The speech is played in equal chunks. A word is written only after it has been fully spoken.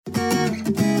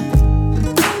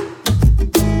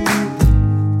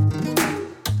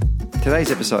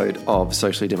Today's episode of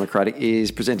Socially Democratic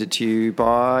is presented to you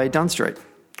by Dunn Street.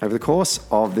 Over the course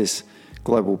of this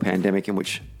global pandemic in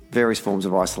which various forms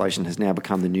of isolation has now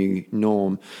become the new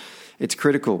norm, it's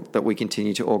critical that we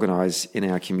continue to organise in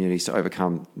our communities to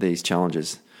overcome these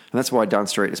challenges. And that's why Dunn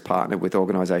Street has partnered with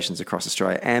organisations across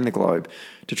Australia and the globe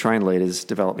to train leaders,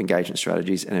 develop engagement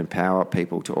strategies and empower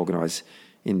people to organise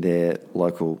in their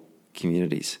local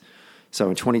communities. So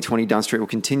in 2020, Dunn Street will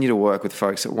continue to work with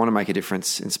folks that want to make a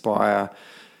difference, inspire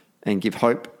and give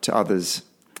hope to others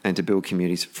and to build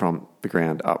communities from the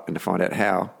ground up. And to find out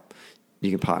how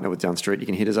you can partner with Dunn Street, you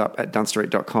can hit us up at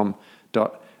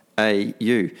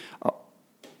dunnstreet.com.au.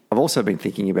 I've also been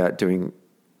thinking about doing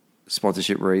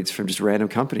sponsorship reads from just random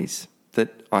companies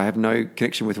that I have no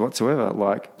connection with whatsoever,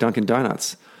 like Dunkin'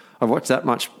 Donuts. I've watched that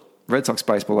much Red Sox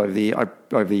baseball over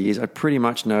the years. I pretty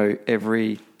much know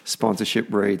every sponsorship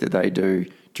read that they do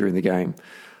during the game,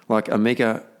 like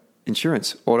Amica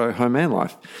Insurance, Auto, Home and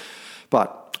Life.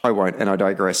 But I won't, and I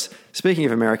digress. Speaking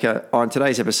of America, on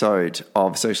today's episode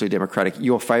of Socially Democratic,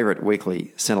 your favourite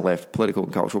weekly centre-left political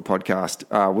and cultural podcast,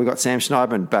 we've got Sam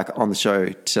Schneidman back on the show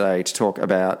today to talk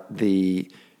about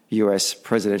the US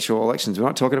presidential elections. We're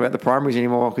not talking about the primaries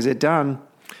anymore because they're done.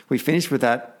 We finished with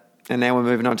that, and now we're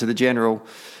moving on to the general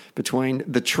between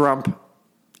the Trump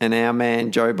and our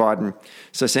man Joe Biden.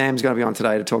 So Sam's going to be on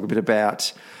today to talk a bit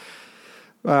about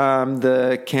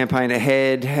the campaign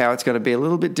ahead, how it's going to be a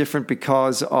little bit different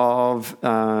because of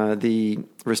the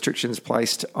restrictions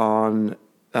placed on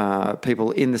people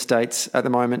in the States at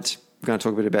the moment. We're going to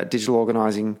talk a bit about digital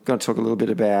organising. We're going to talk a little bit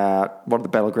about what the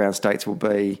battleground states will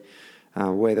be,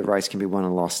 where the race can be won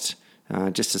and lost,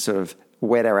 just to sort of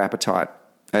whet our appetite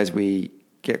as we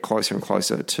get closer and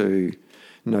closer to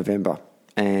November.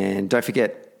 And don't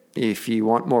forget, if you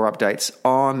want more updates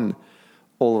on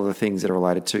all of the things that are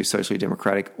related to Socially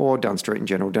Democratic or Dunn Street in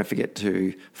general, don't forget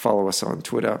to follow us on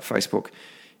Twitter, Facebook,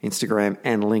 Instagram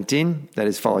and LinkedIn. That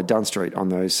is, follow Dunn Street on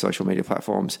those social media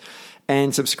platforms.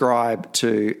 And subscribe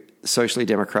to Socially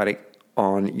Democratic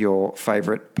on your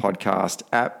favourite podcast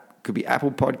app. Could be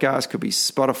Apple Podcasts, could be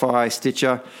Spotify,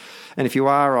 Stitcher. And if you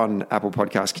are on Apple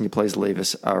Podcasts, can you please leave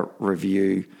us a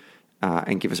review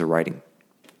and give us a rating?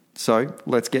 So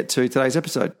let's get to today's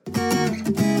episode.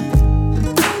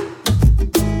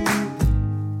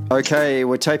 Okay,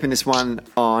 we're taping this one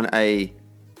on a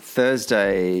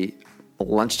Thursday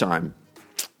lunchtime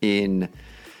in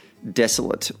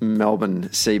desolate Melbourne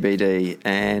CBD,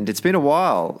 and it's been a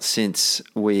while since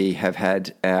we have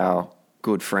had our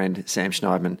good friend Sam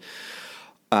Schneidman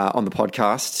on the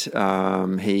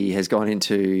podcast. He has gone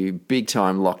into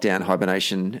big-time lockdown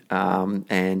hibernation,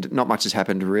 and not much has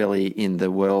happened really in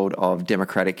the world of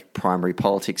Democratic primary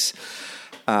politics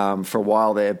for a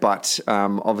while there. But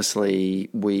obviously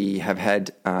we have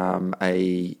had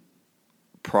a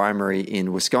primary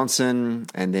in Wisconsin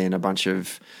and then a bunch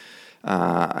of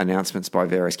announcements by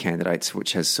various candidates,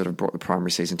 which has sort of brought the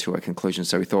primary season to a conclusion.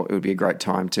 So we thought it would be a great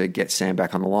time to get Sam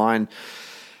back on the line.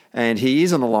 And he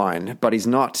is on the line, but he's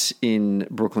not in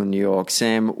Brooklyn, New York.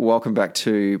 Sam, welcome back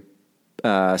to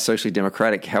Socially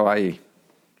Democratic. How are you?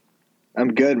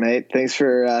 I'm good, mate. Thanks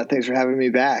for having me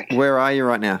back. Where are you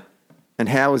right now? And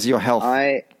how is your health?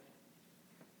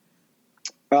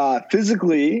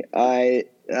 Physically, I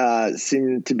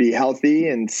seem to be healthy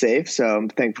and safe, so I'm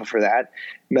thankful for that.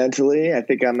 Mentally, I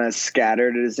think I'm as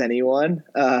scattered as anyone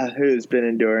who's been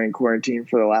enduring quarantine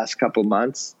for the last couple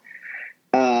months.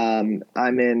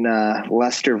 I'm in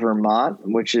Leicester, Vermont,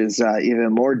 which is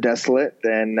even more desolate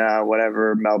than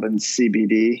whatever Melbourne's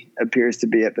CBD appears to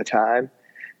be at the time.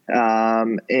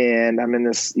 And I'm in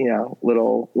this,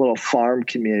 little farm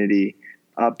community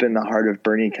up in the heart of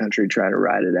Bernie country, trying to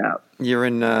ride it out. You're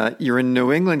in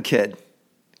New England, kid.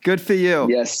 Good for you.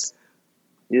 Yes,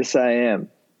 I am.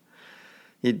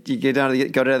 You go down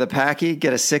to the Packy,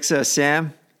 get a sixer,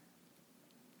 Sam.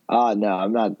 Oh no,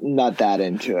 I'm not that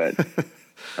into it.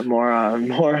 I'm more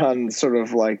on sort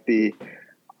of like the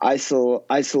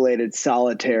isolated,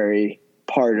 solitary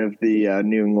part of the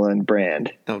New England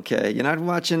brand. Okay, you're not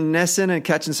watching Nesson and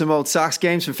catching some old Sox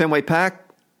games from Fenway Park?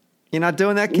 You're not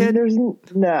doing that, kid?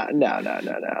 No.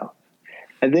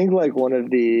 I think like one of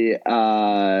the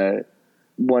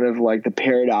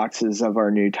paradoxes of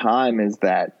our new time is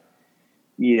that,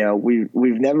 we've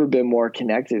never been more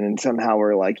connected, and somehow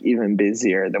we're like even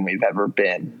busier than we've ever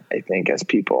been, I think, as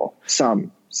people.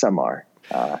 Some are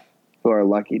who are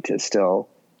lucky to still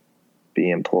be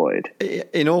employed.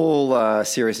 In all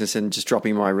seriousness, and just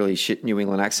dropping my really shit New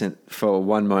England accent for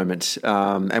one moment,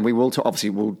 and we will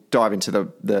obviously we'll dive into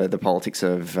the politics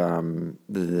of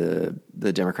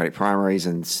the Democratic primaries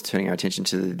and turning our attention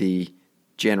to the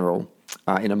general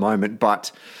in a moment.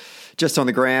 But just on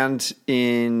the ground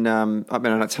in, I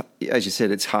mean, as you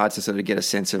said, it's hard to sort of get a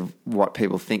sense of what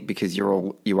people think because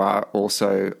you are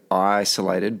also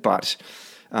isolated, but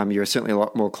you're certainly a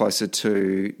lot more closer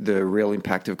to the real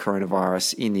impact of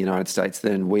coronavirus in the United States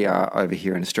than we are over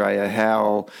here in Australia.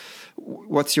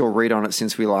 What's your read on it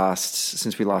since we last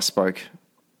spoke?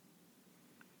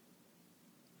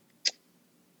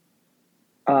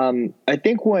 I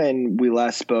think when we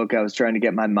last spoke, I was trying to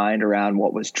get my mind around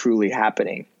what was truly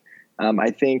happening.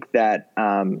 I think that,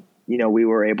 we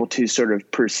were able to sort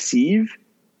of perceive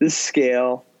the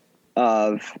scale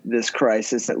of this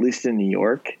crisis, at least in New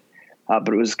York, but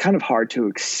it was kind of hard to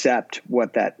accept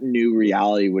what that new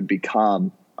reality would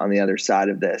become on the other side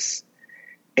of this.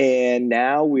 And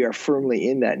now we are firmly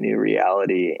in that new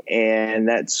reality, and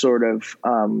that sort of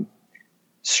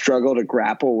struggle to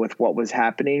grapple with what was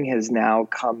happening has now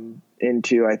come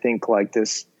into, I think, like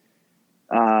this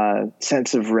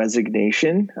sense of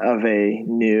resignation of a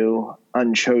new,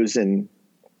 unchosen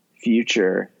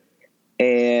future.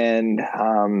 And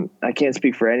I can't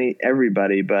speak for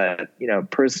everybody, but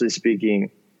personally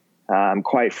speaking, I'm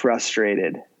quite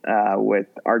frustrated with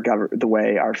the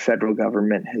way our federal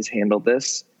government has handled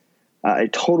this. A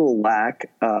total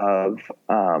lack of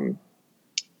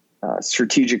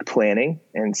strategic planning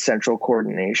and central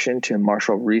coordination to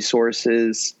marshal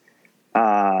resources,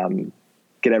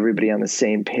 get everybody on the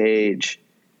same page.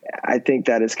 I think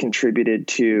that has contributed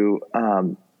to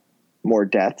more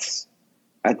deaths.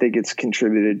 I think it's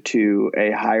contributed to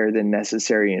a higher than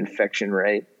necessary infection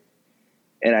rate.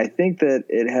 And I think that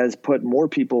it has put more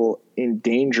people in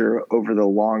danger over the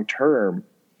long term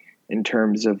in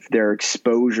terms of their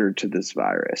exposure to this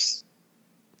virus.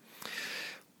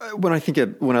 When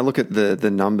I look at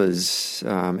the numbers,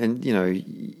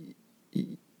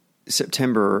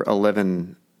 September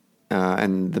 11,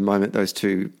 and the moment those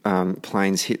two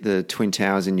planes hit the Twin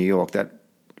Towers in New York, that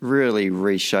really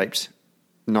reshaped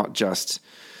not just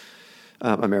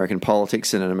American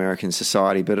politics and an American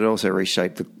society, but it also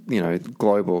reshaped the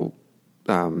global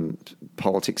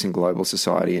politics and global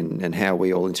society and how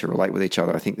we all interrelate with each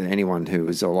other. I think that anyone who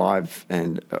is alive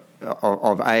and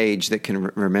of age that can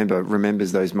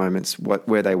remembers those moments,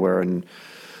 where they were and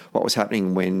what was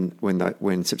happening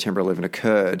when September 11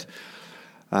 occurred.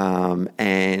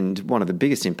 And one of the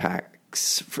biggest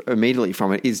impacts immediately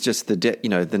from it is just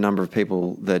the number of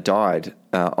people that died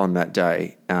on that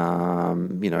day.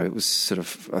 It was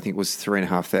I think it was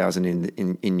 3,500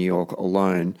 in New York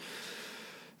alone.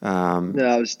 No,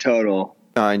 it was total.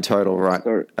 In total, right.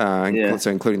 Yeah.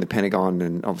 So including the Pentagon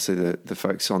and obviously the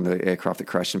folks on the aircraft that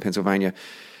crashed in Pennsylvania.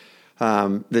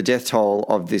 The death toll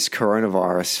of this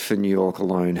coronavirus for New York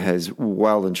alone has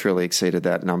well and truly exceeded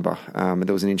that number.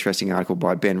 There was an interesting article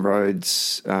by Ben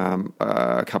Rhodes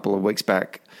a couple of weeks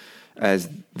back as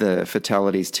the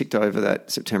fatalities ticked over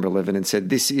that September 11 and said,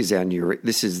 "This is our new.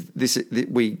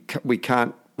 We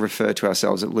can't refer to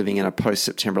ourselves as living in a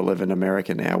post-September 11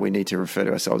 America now. We need to refer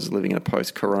to ourselves as living in a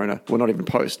post-corona." Well, not even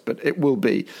post, but it will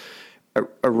be a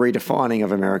redefining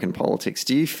of American politics.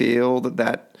 Do you feel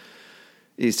that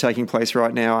is taking place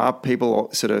right now? Are people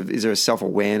is there a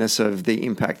self-awareness of the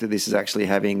impact that this is actually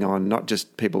having on not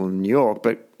just people in New York,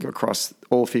 but across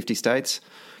all 50 states?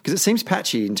 Because it seems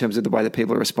patchy in terms of the way that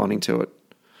people are responding to it.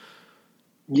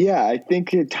 Yeah, I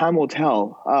think time will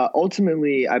tell.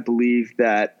 Ultimately, I believe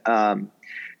that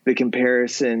the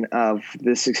comparison of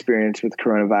this experience with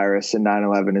coronavirus and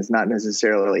 9/11 is not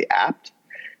necessarily apt.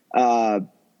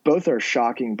 Both are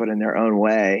shocking, but in their own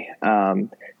way.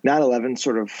 9/11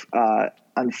 sort of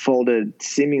unfolded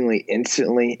seemingly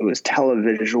instantly. It was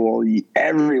televisual.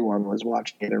 Everyone was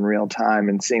watching it in real time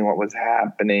and seeing what was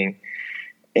happening.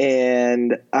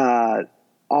 And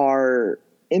our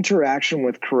interaction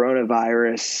with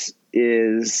coronavirus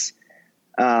is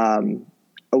a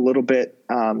little bit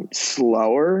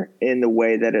slower in the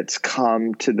way that it's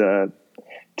come to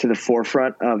the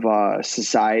forefront of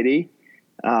society.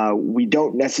 We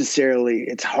don't necessarily.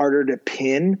 It's harder to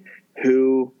pin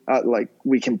who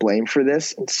we can blame for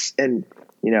this, and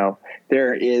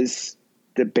there is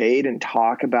debate and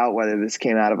talk about whether this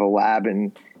came out of a lab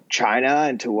in China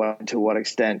and to what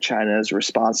extent China is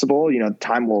responsible.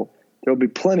 There'll be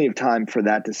plenty of time for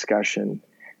that discussion.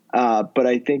 But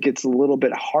I think it's a little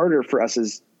bit harder for us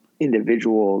as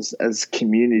individuals, as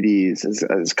communities,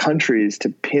 as countries to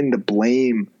pin the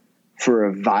blame for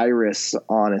a virus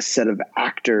on a set of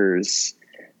actors.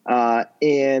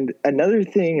 And another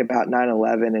thing about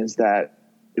 9/11 is that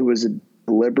it was a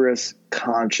deliberate,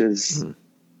 conscious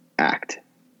act.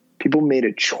 People made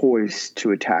a choice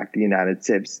to attack the United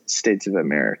States of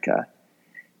America.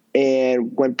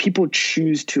 And when people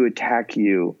choose to attack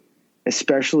you,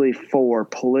 especially for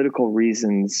political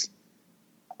reasons,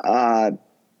 that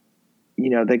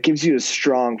gives you a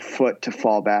strong foot to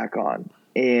fall back on.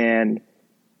 And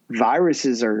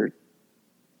viruses are,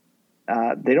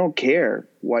 they don't care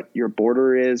what your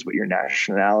border is, what your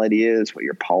nationality is, what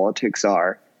your politics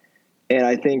are. And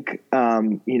I think,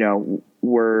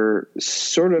 we're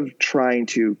sort of trying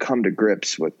to come to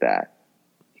grips with that.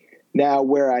 Now,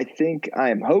 where I think I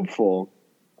am hopeful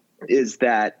is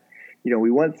that,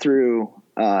 we went through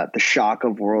the shock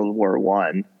of World War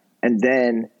I, and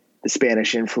then the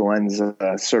Spanish influenza,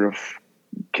 sort of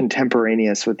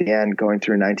contemporaneous with the end, going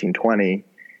through 1920.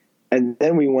 And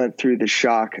then we went through the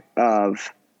shock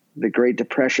of the Great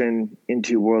Depression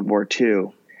into World War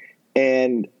II.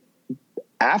 And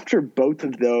after both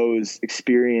of those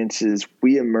experiences,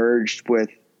 we emerged with,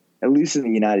 at least in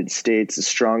the United States, a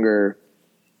stronger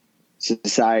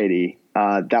society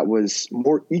that was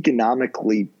more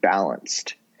economically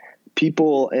balanced.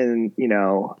 People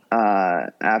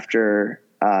after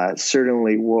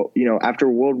after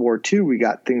World War II, we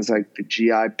got things like the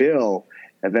GI Bill.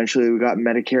 Eventually we got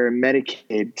Medicare and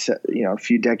Medicaid, a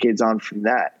few decades on from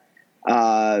that.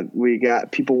 We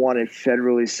got, people wanted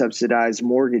federally subsidized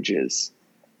mortgages.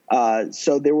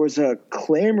 So there was a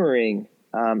clamoring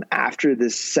after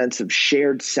this sense of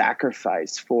shared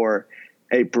sacrifice for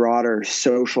a broader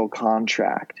social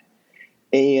contract.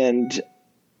 And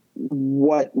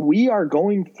what we are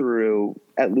going through,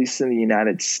 at least in the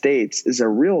United States, is a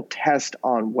real test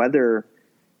on whether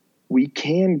we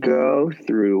can go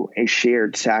through a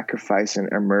shared sacrifice and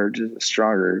emerge as a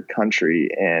stronger country.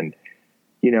 And,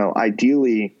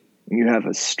 ideally you have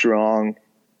a strong,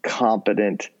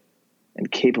 competent, and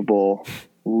capable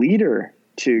leader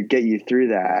to get you through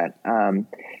that.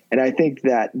 And I think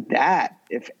that,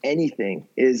 if anything,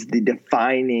 is the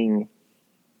defining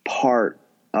part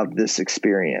of this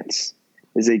experience,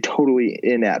 is a totally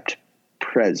inept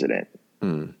president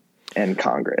and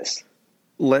Congress.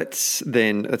 That's a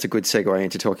good segue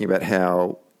into talking about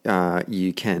how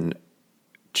you can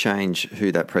change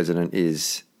who that president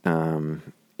is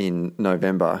in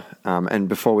November. And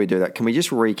before we do that, can we just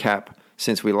recap,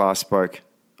 since we last spoke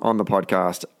on the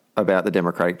podcast, about the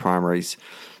Democratic primaries?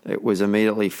 It was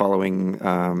immediately following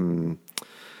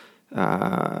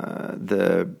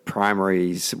the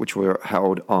primaries, which were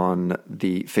held on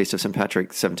the Feast of St.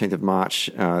 Patrick, 17th of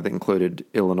March, that included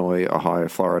Illinois, Ohio,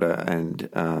 Florida, and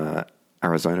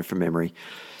Arizona from memory.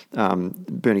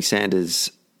 Bernie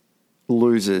Sanders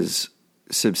loses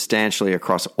substantially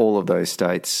across all of those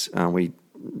states.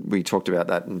 We talked about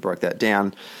that and broke that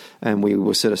down, and we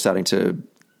were sort of starting to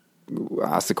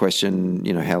ask the question,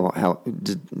 how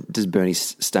does Bernie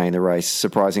stay in the race?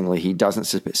 Surprisingly, he doesn't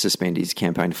suspend his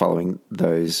campaign following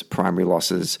those primary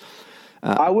losses.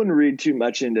 I wouldn't read too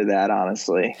much into that,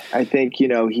 honestly. I think,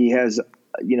 he has,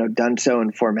 done so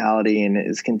in formality and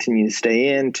is continuing to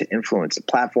stay in to influence the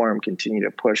platform, continue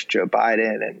to push Joe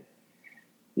Biden. And,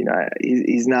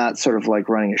 he's not sort of like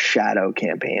running a shadow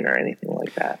campaign or anything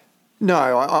like that. No,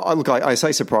 I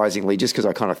say surprisingly just because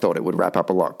I kind of thought it would wrap up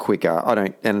a lot quicker.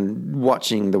 And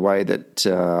watching the way that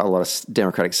a lot of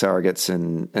Democratic surrogates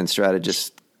and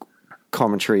strategists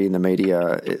commentary in the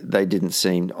media, they didn't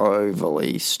seem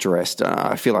overly stressed.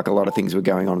 I feel like a lot of things were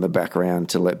going on in the background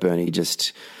to let Bernie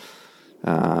just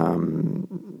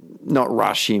not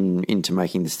rush him into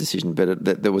making this decision, but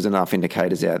there was enough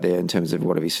indicators out there in terms of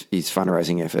what of his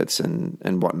fundraising efforts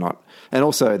and whatnot. And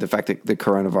also the fact that the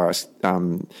coronavirus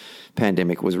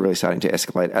pandemic was really starting to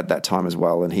escalate at that time as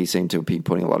well, and he seemed to be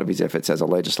putting a lot of his efforts as a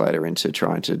legislator into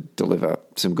trying to deliver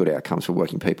some good outcomes for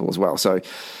working people as well. So,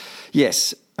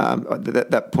 yes,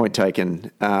 that point taken.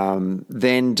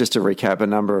 Then, just to recap, a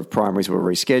number of primaries were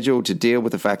rescheduled to deal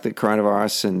with the fact that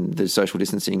coronavirus and the social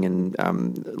distancing and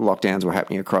lockdowns were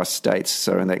happening across states.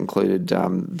 So, and that included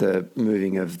the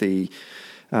moving of the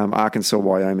Arkansas,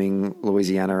 Wyoming,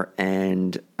 Louisiana,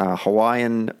 and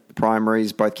Hawaiian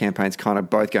primaries. Both campaigns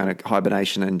both going to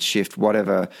hibernation and shift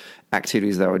whatever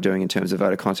activities they were doing in terms of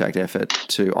voter contact effort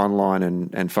to online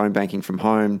and phone banking from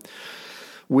home.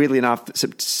 Weirdly enough,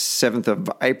 7th of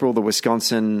April, the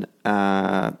Wisconsin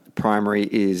primary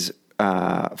is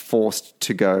forced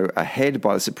to go ahead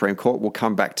by the Supreme Court. We'll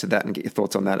come back to that and get your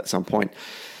thoughts on that at some point.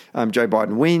 Joe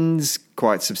Biden wins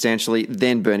quite substantially.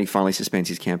 Then Bernie finally suspends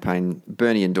his campaign.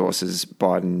 Bernie endorses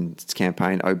Biden's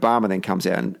campaign. Obama then comes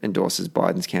out and endorses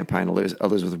Biden's campaign.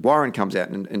 Elizabeth Warren comes out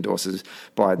and endorses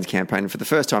Biden's campaign. And for the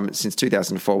first time since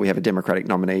 2004, we have a Democratic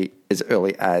nominee as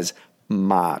early as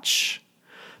March.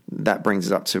 That brings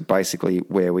us up to basically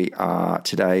where we are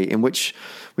today, in which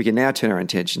we can now turn our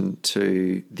attention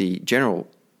to the general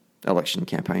election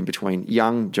campaign between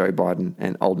young Joe Biden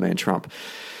and old man Trump.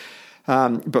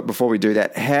 But before we do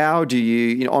that, how do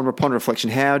you, upon reflection,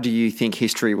 how do you think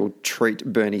history will treat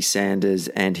Bernie Sanders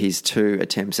and his 2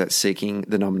 attempts at seeking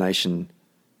the nomination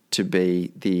to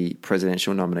be the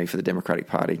presidential nominee for the Democratic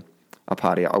Party, a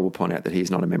party I will point out that he is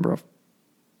not a member of?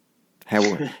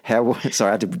 Sorry,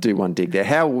 I had to do one dig there.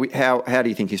 How do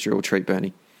you think history will treat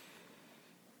Bernie?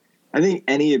 I think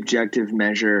any objective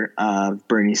measure of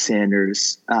Bernie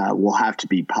Sanders will have to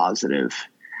be positive.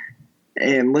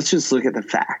 And let's just look at the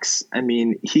facts. I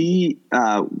mean, he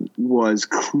was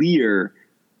clear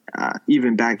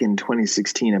even back in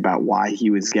 2016 about why he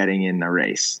was getting in the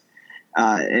race.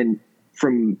 And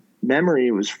from memory,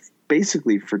 it was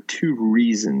basically for 2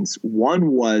 reasons.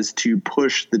 One was to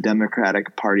push the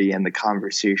Democratic Party and the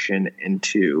conversation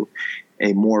into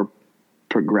a more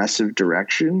progressive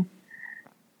direction.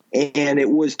 And it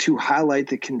was to highlight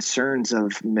the concerns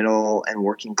of middle and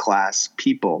working class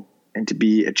people and to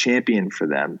be a champion for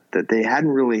them that they hadn't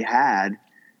really had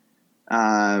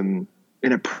in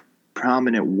a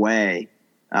prominent way,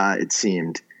 it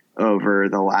seemed, over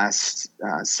the last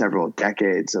several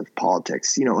decades of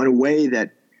politics, in a way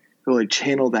that really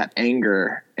channeled that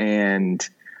anger and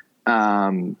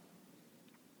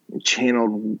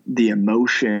channeled the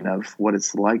emotion of what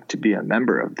it's like to be a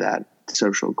member of that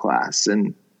social class.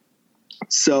 And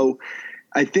so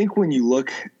I think when you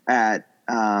look at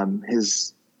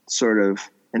his sort of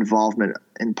involvement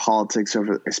in politics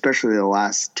over especially the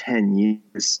last 10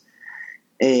 years,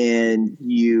 and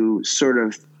you sort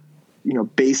of,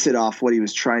 base it off what he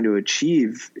was trying to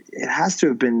achieve, it has to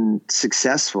have been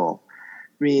successful.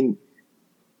 I mean,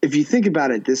 if you think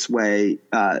about it this way,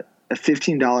 a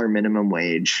 $15 minimum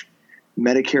wage,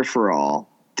 Medicare for all,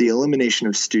 the elimination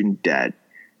of student debt,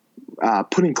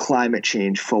 putting climate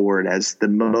change forward as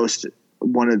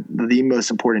one of the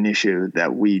most important issue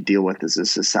that we deal with as a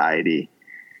society.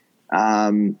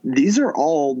 These are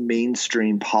all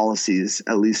mainstream policies,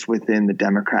 at least within the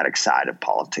Democratic side of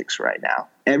politics right now.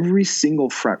 Every single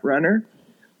frontrunner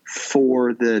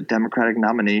for the Democratic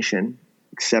nomination,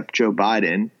 except Joe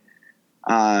Biden,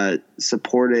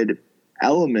 supported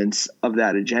elements of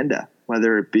that agenda,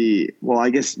 whether it be, well,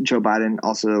 I guess Joe Biden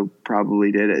also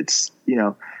probably did. It's,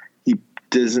 he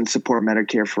doesn't support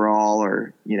Medicare for all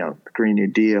or, the Green New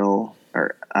Deal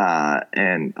or,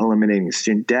 and eliminating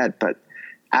student debt. But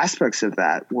aspects of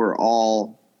that were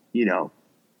all,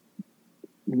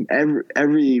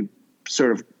 every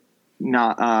sort of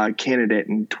not candidate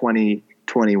in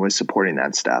 2020 was supporting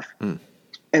that stuff. And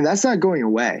that's not going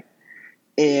away.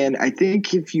 And I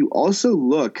think if you also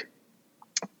look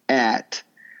at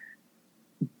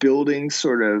building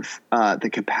sort of the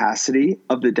capacity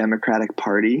of the Democratic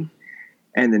Party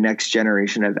and the next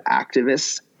generation of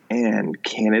activists and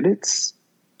candidates,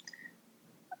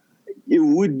 it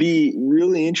would be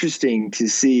really interesting to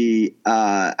see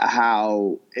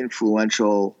how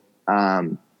influential,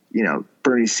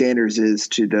 Bernie Sanders is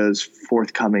to those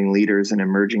forthcoming leaders and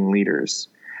emerging leaders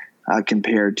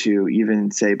compared to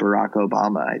even, say, Barack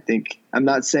Obama. I'm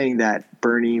not saying that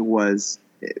Bernie was,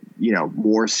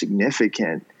 more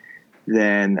significant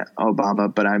than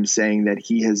Obama, but I'm saying that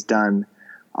he has done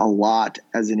a lot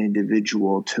as an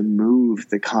individual to move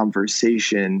the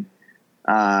conversation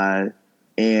and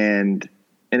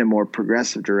in a more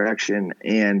progressive direction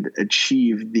and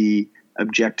achieve the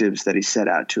objectives that he set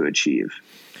out to achieve.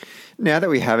 Now that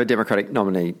we have a Democratic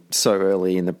nominee so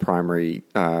early in the primary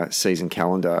season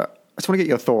calendar, I just want to get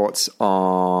your thoughts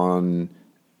on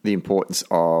the importance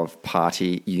of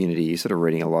party unity. You're sort of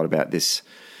reading a lot about this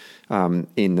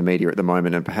in the media at the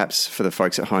moment, and perhaps for the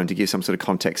folks at home to give some sort of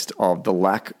context of the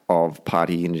lack of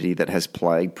party unity that has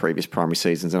plagued previous primary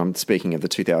seasons. And I'm speaking of the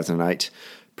 2008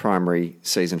 primary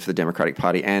season for the Democratic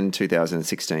Party and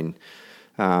 2016.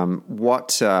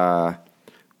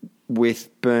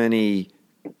 With Bernie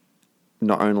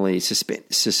not only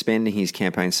suspending his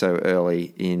campaign so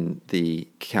early in the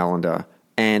calendar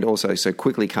and also so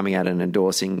quickly coming out and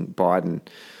endorsing Biden,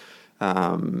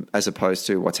 as opposed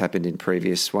to what's happened in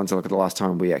previous ones. I look at the last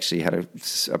time we actually had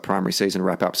a primary season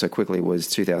wrap up so quickly was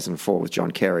 2004 with John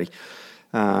Kerry.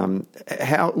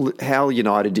 How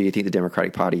united do you think the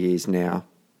Democratic Party is now,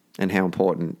 and how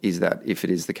important is that if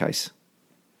it is the case?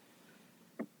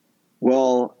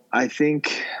 Well, I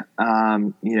think,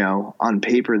 on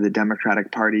paper, the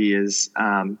Democratic Party is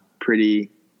pretty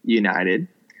united.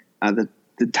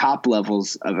 The top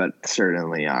levels of it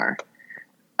certainly are.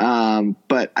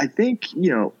 But I think,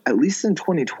 at least in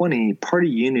 2020, party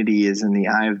unity is in the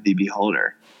eye of the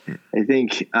beholder. I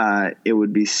think it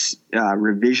would be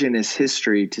revisionist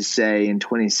history to say in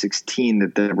 2016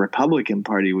 that the Republican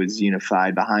Party was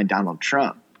unified behind Donald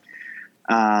Trump.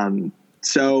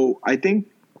 So I think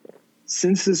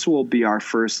since this will be our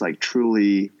first like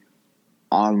truly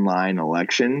online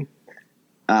election,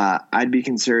 I'd be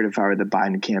concerned if I were the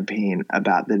Biden campaign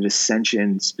about the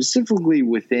dissension specifically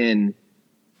within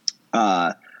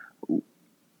the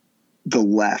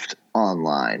left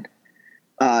online.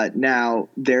 Now,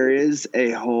 there is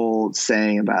a whole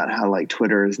saying about how like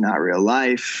Twitter is not real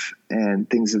life and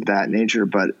things of that nature.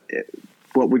 But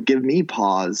what would give me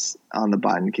pause on the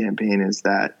Biden campaign is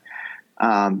that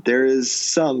there is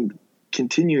some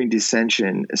continuing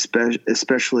dissension,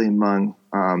 especially among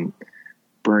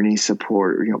Bernie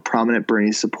prominent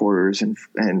Bernie supporters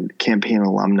and campaign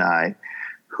alumni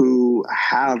who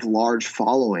have large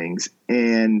followings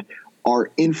and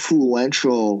are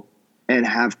influential and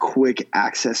have quick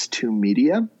access to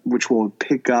media, which will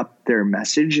pick up their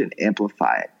message and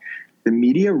amplify it. The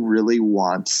media really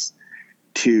wants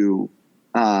to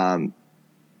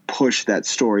push that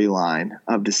storyline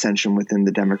of dissension within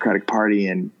the Democratic Party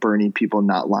and Bernie people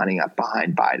not lining up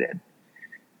behind Biden.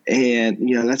 And,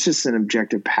 that's just an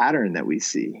objective pattern that we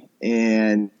see.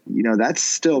 And, that's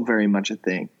still very much a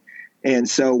thing. And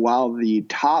so while the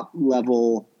top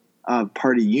level of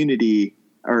party unity,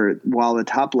 or while the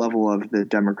top level of the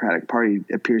Democratic Party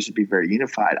appears to be very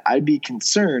unified, I'd be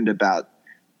concerned about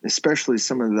especially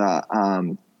some of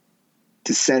the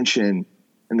dissension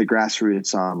in the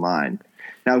grassroots online.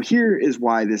 Now, here is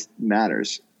why this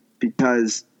matters,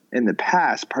 because in the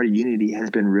past, party unity has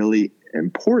been really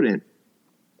important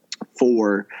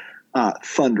for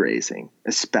fundraising,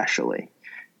 especially.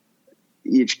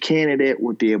 Each candidate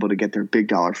would be able to get their big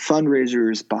dollar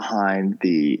fundraisers behind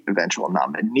the eventual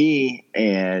nominee,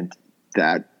 and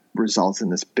that results in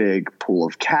this big pool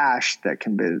of cash that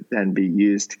can then be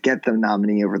used to get the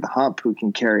nominee over the hump, who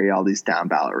can carry all these down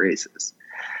ballot races.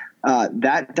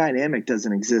 That dynamic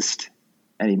doesn't exist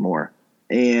anymore.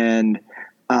 And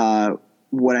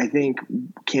what I think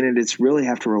candidates really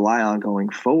have to rely on going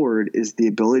forward is the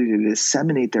ability to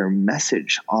disseminate their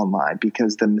message online,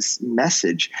 because the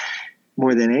message,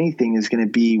 more than anything, is going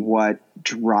to be what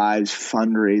drives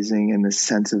fundraising and the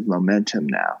sense of momentum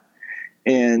now.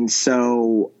 And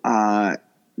so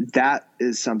that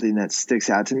is something that sticks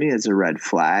out to me as a red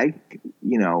flag.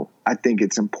 I think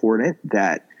it's important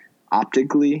that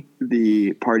optically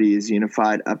the party is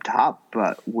unified up top,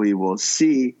 but we will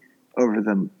see over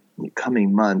the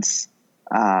coming months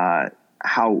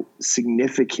how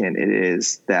significant it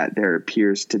is that there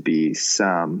appears to be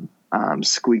some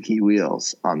squeaky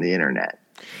wheels on the internet.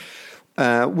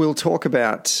 We'll talk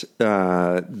about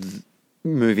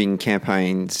moving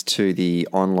campaigns to the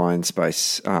online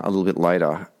space a little bit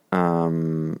later.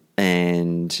 And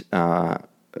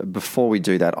before we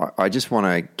do that, I just want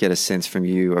to get a sense from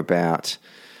you about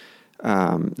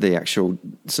the actual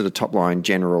sort of top line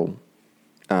general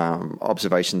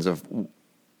observations of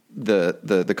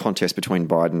the contest between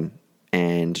Biden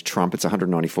and Trump. It's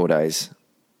 194 days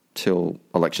till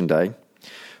election day.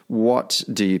 What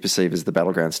do you perceive as the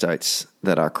battleground states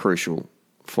that are crucial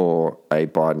for a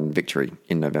Biden victory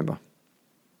in November?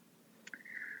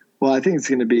 Well, I think it's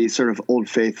going to be sort of old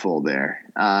faithful there.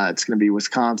 It's going to be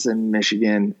Wisconsin,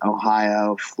 Michigan,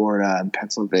 Ohio, Florida, and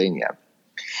Pennsylvania.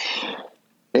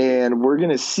 And we're going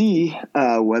to see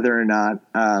whether or not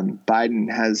Biden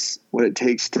has what it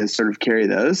takes to sort of carry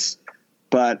those.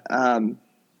 But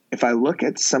if I look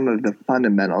at some of the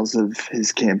fundamentals of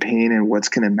his campaign and what's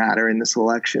going to matter in this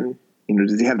election,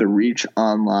 does he have the reach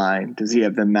online? Does he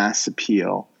have the mass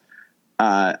appeal?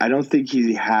 I don't think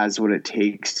he has what it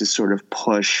takes to sort of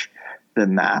push the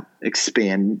map,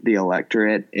 expand the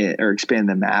electorate, or expand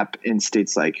the map in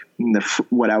states like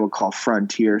what I would call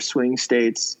frontier swing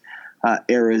states,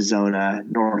 Arizona,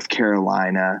 North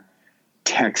Carolina,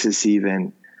 Texas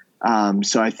even.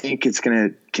 So I think it's going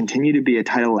to continue to be a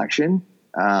tight election.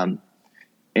 And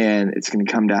it's going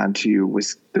to come down to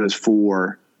those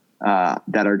four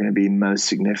that are going to be most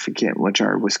significant, which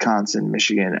are Wisconsin,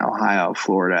 Michigan, Ohio,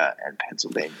 Florida, and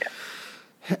Pennsylvania.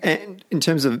 And in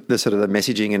terms of the sort of the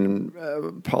messaging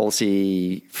and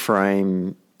policy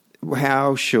frame,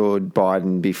 how should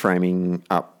Biden be framing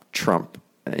up Trump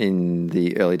in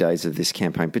the early days of this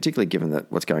campaign, particularly given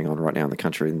that what's going on right now in the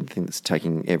country and the thing that's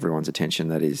taking everyone's attention,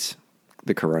 that is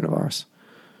the coronavirus?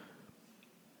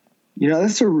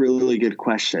 That's a really good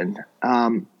question.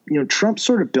 Trump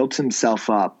sort of built himself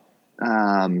up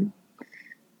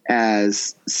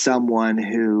as someone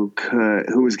who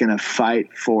was going to fight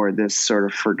for this sort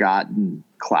of forgotten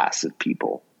class of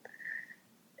people.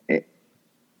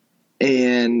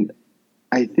 And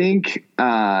I think,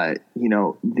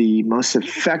 the most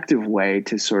effective way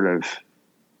to sort of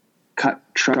cut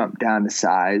Trump down to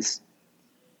size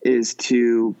is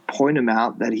to point him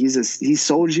out that he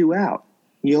sold you out.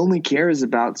 He only cares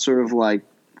about sort of like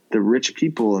the rich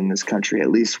people in this country,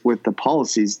 at least with the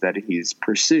policies that he's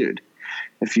pursued.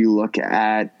 If you look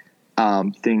at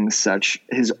things such,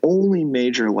 his only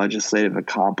major legislative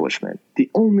accomplishment, the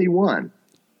only one,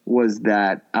 was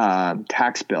that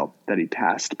tax bill that he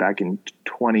passed back in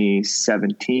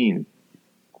 2017,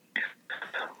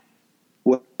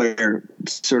 where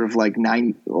sort of like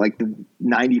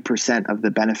 90% of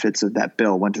the benefits of that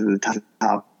bill went to the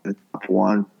top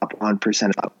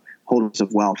 1% of holders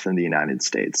of wealth in the United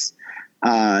States.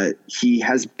 He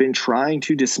has been trying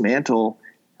to dismantle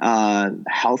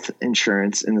health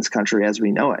insurance in this country as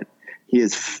we know it.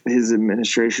 His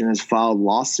administration has filed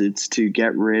lawsuits to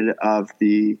get rid of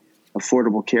the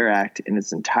Affordable Care Act in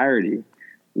its entirety,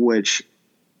 which,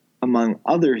 among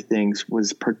other things,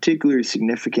 was particularly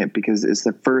significant because it's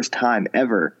the first time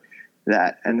ever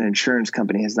that an insurance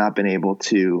company has not been able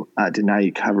to deny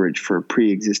you coverage for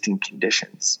pre-existing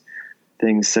conditions.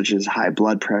 Things such as high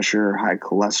blood pressure, high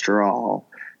cholesterol,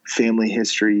 family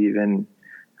history, even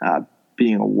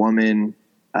being a woman.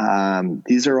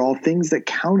 These are all things that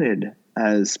counted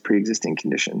as pre-existing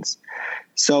conditions.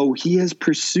 So he has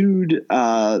pursued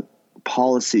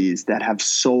policies that have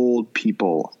sold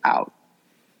people out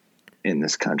in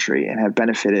this country and have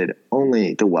benefited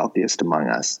only the wealthiest among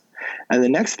us. And the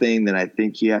next thing that I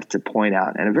think you have to point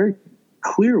out in a very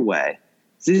clear way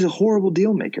is he's a horrible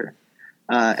deal maker.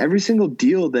 Every single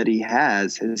deal that he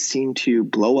has seemed to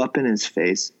blow up in his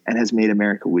face and has made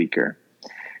America weaker.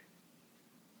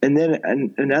 And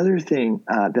then another thing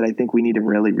that I think we need to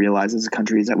really realize as a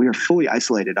country is that we are fully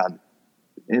isolated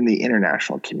in the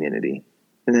international community,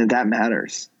 and that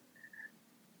matters.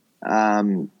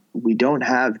 We don't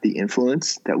have the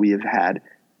influence that we have had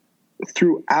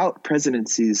throughout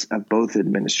presidencies of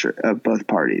both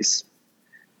parties,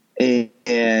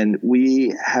 and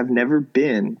we have never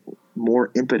been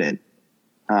more impotent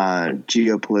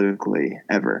geopolitically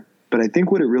ever. But I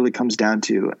think what it really comes down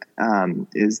to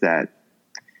is that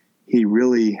he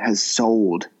really has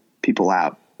sold people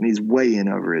out, and he's way in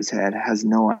over his head, has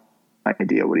no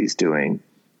idea what he's doing.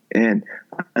 And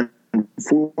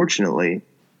unfortunately,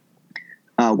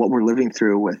 what we're living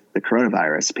through with the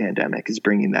coronavirus pandemic is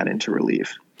bringing that into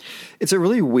relief. It's a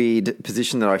really weird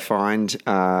position that I find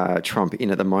Trump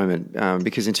in at the moment,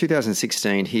 because in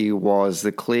 2016 he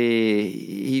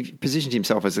positioned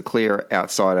himself as a clear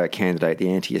outsider candidate, the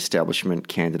anti-establishment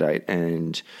candidate,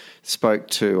 and spoke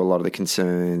to a lot of the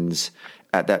concerns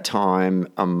at that time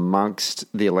amongst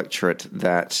the electorate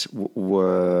that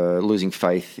were losing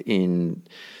faith in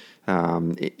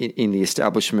the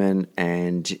establishment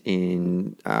and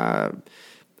in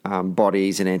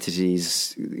bodies and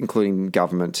entities, including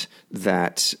government,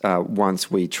 that once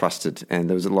we trusted. And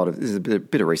there's a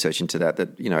bit of research into that,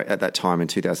 at that time in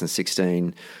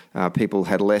 2016, people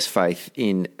had less faith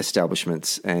in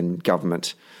establishments and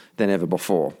government than ever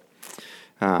before.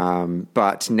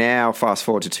 But now, fast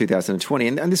forward to 2020,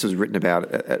 and this was written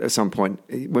about at some point,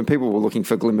 when people were looking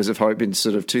for glimmers of hope in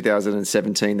sort of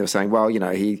 2017, they were saying, well,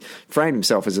 he framed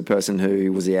himself as a person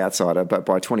who was the outsider, but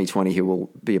by 2020 he will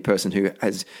be a person who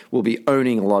will be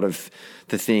owning a lot of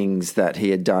the things that he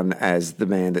had done as the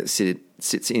man that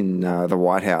sits in the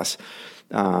White House,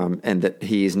 and that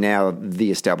he is now the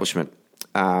establishment.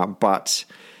 But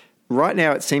right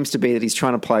now, it seems to be that he's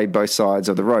trying to play both sides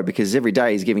of the road, because every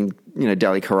day he's giving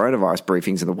daily coronavirus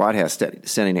briefings in the White House,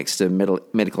 standing next to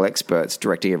medical experts,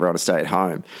 directing everyone to stay at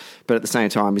home. But at the same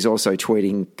time, he's also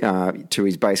tweeting to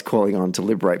his base, calling on to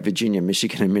liberate Virginia,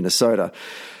 Michigan, and Minnesota.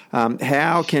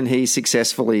 How can he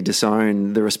successfully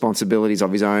disown the responsibilities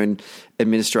of his own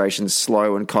administration's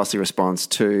slow and costly response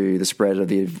to the spread of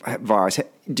the virus?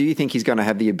 Do you think he's going to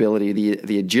have the ability,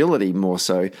 the agility more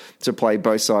so, to play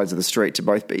both sides of the street, to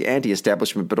both be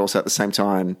anti-establishment but also at the same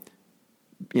time,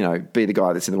 be the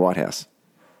guy that's in the White House?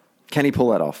 Can he pull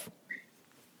that off?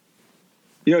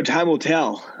 Time will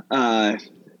tell. And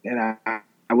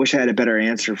I wish I had a better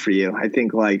answer for you. I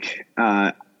think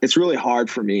it's really hard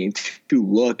for me to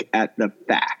look at the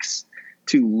facts,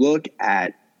 to look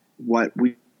at what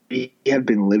we have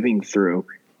been living through,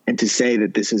 and to say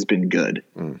that this has been good,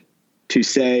 to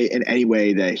say in any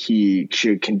way that he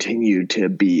should continue to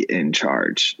be in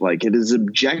charge. It is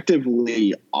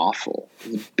objectively awful.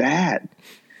 It's bad.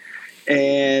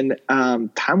 And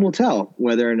time will tell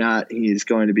whether or not he's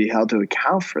going to be held to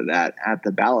account for that at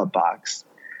the ballot box.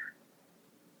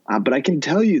 But I can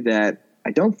tell you that I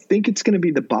don't think it's going to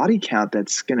be the body count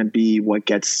that's going to be what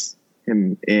gets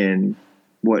him in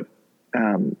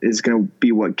is going to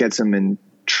be what gets him in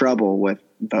trouble with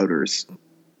voters,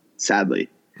 sadly.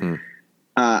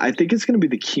 I think it's going to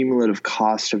be the cumulative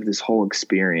cost of this whole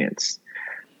experience.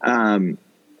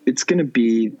 it's going to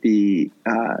be the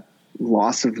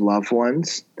loss of loved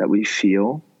ones that we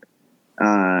feel.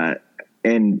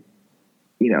 And,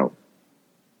 you know,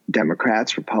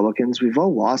 Democrats, Republicans, we've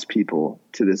all lost people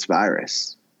to this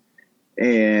virus,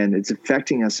 and it's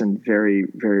affecting us in very,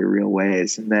 very real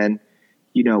ways. And then,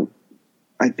 you know,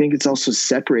 I think it's also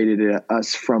separated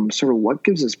us from sort of what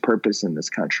gives us purpose in this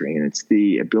country. And it's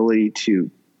the ability to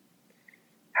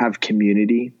have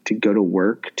community, to go to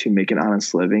work, to make an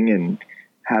honest living, and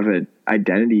have an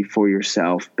identity for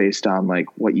yourself based on like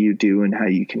what you do and how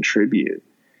you contribute.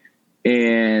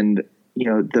 And, you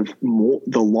know,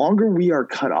 the longer we are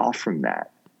cut off from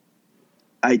that,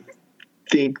 I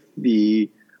think the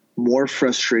more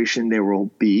frustration there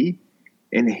will be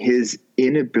in his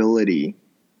inability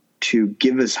to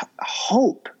give us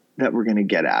hope that we're going to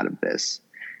get out of this.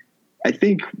 I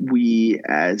think we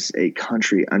as a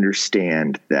country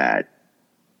understand that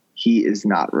he is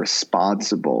not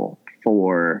responsible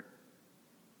for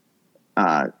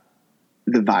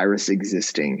the virus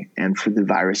existing and for the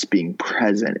virus being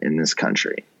present in this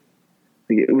country.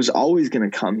 It was always going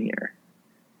to come here.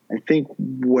 I think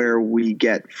where we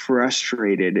get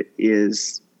frustrated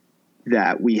is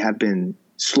that we have been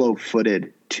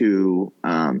slow-footed to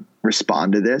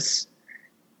respond to this.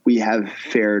 We have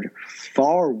fared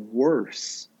far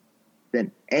worse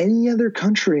than any other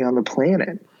country on the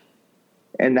planet.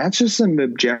 And that's just an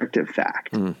objective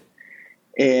fact. Mm.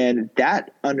 And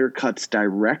that undercuts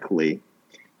directly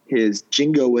his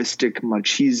jingoistic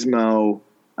machismo,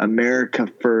 America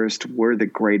first, we're the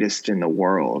greatest in the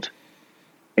world.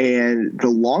 And the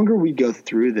longer we go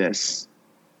through this,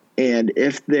 and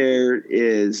if there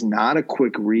is not a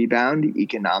quick rebound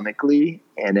economically,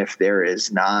 and if there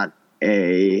is not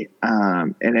it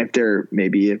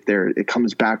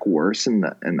comes back worse in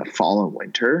the fall and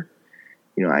winter,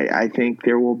 you know, I think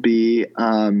there will be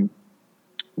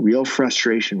real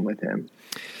frustration with him.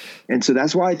 And so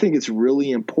that's why I think it's really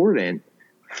important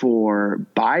for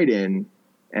Biden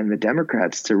and the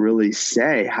Democrats to really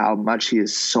say how much he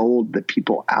has sold the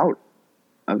people out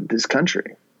of this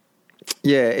country.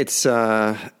 Yeah, it's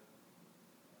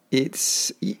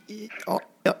if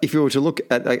you were to look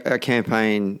at a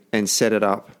campaign and set it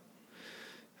up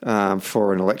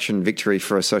for an election victory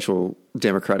for a social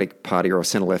democratic party or a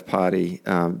centre-left party,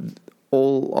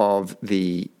 all of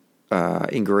the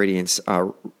ingredients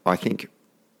are, I think,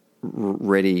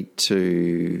 ready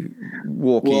to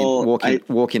walk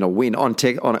in a win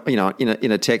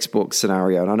in a textbook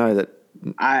scenario. And I know that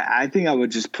I think I would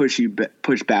just push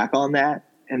back on that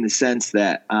in the sense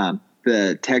that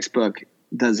the textbook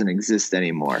doesn't exist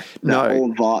anymore.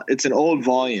 It's an old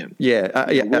volume. Yeah,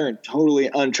 we're in totally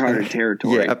uncharted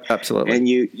territory. Yeah, absolutely. And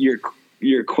your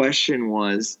question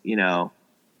was, you know,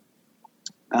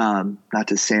 not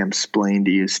to Sam-splain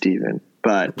to you, Stephen,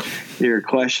 but your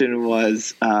question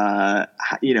was,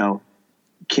 you know,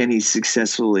 can he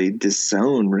successfully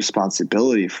disown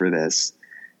responsibility for this?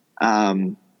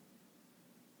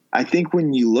 I think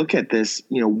when you look at this,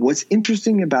 you know, what's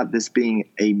interesting about this being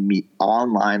a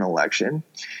online election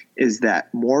is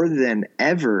that more than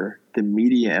ever, the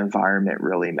media environment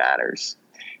really matters.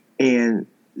 And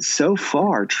so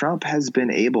far, Trump has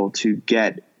been able to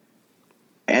get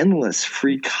endless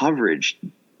free coverage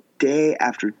day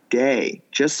after day,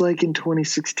 just like in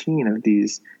 2016, of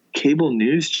these cable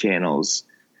news channels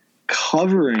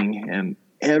covering him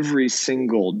every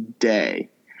single day,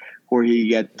 where he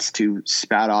gets to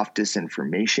spout off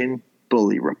disinformation,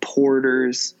 bully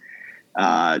reporters,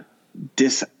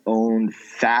 disown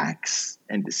facts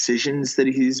and decisions that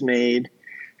he's made,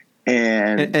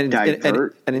 and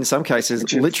divert. And in some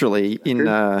cases, literally in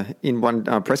one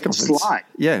press conference. Slide.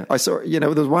 Yeah, I saw, you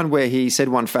know, there was one where he said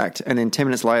one fact and then 10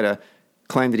 minutes later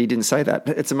claimed that he didn't say that.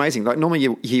 It's amazing. Like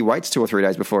normally he waits 2 or 3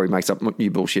 days before he makes up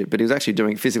new bullshit, but he was actually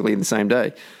doing it physically in the same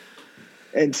day.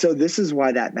 And so this is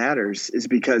why that matters, is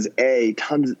because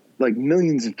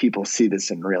millions of people see this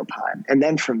in real time. And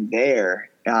then from there,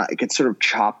 it gets sort of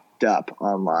chopped up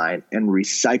online and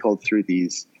recycled through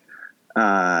these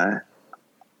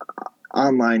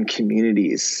online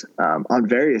communities on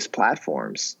various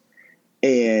platforms.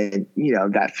 And, you know,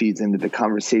 that feeds into the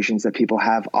conversations that people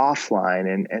have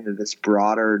offline and into this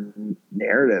broader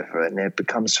narrative. And it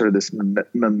becomes sort of this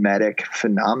mimetic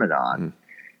phenomenon. Mm.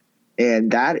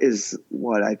 And that is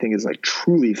what I think is like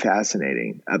truly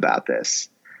fascinating about this.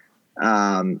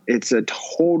 It's a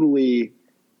totally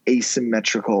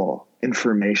asymmetrical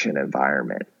information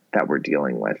environment that we're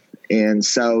dealing with. And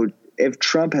so if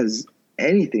Trump has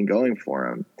anything going for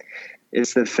him,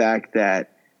 it's the fact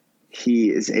that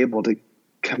he is able to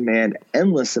command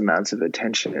endless amounts of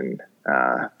attention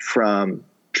from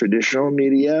traditional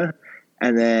media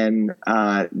and then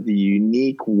the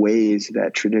unique ways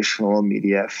that traditional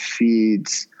media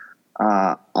feeds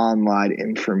online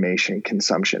information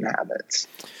consumption habits.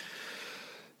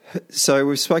 So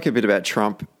we've spoken a bit about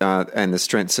Trump and the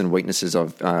strengths and weaknesses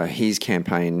of his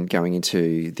campaign going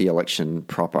into the election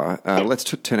proper. Let's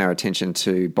turn our attention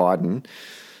to Biden.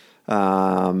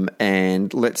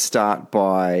 And let's start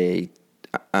by,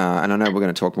 and I know we're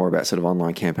going to talk more about sort of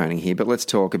online campaigning here, but let's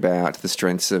talk about the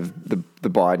strengths of the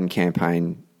Biden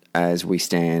campaign as we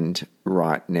stand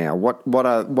right now. What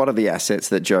are the assets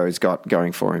that Joe's got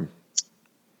going for him?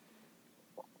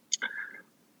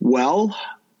 Well,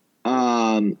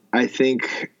 I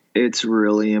think it's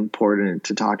really important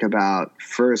to talk about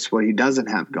first what he doesn't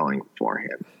have going for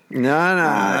him. No,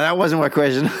 that wasn't my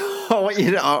question.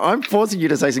 I'm forcing you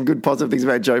to say some good positive things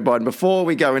about Joe Biden before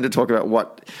we go into talk about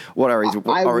what are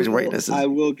his weaknesses. I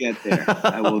will get there.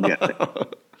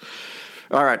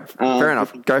 All right, fair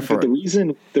enough. Go for it.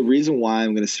 The reason why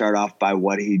I'm going to start off by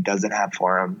what he doesn't have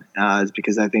for him is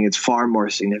because I think it's far more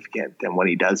significant than what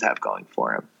he does have going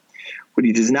for him. What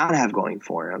he does not have going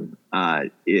for him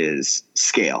is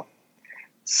scale.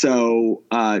 So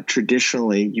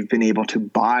traditionally, you've been able to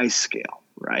buy scale,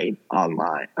 right,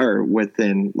 online or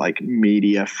within like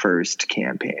media first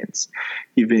campaigns.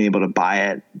 You've been able to buy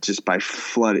it just by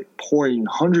pouring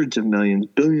hundreds of millions,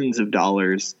 billions of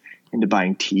dollars into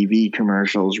buying TV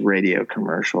commercials, radio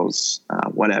commercials,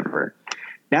 whatever.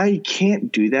 Now you can't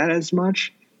do that as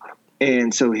much.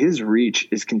 And so his reach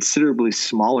is considerably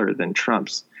smaller than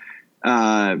Trump's.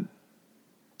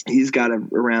 He's got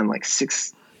around like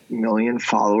 6 million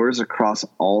followers across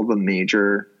all the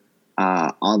major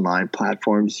online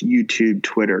platforms, YouTube,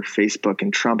 Twitter, Facebook,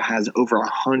 and Trump has over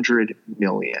 100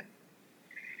 million.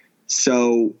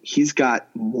 So he's got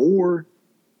more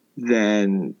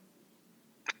than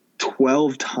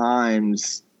 12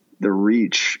 times the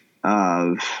reach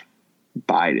of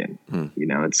Biden. You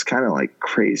know, it's kind of like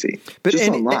crazy. But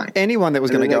anyone that was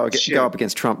going to go up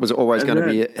against Trump was always going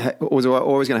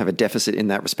to have a deficit in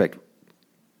that respect.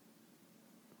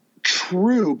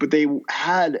 True, but they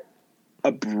had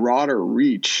a broader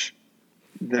reach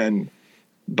than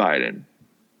Biden.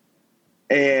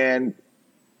 And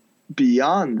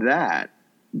beyond that,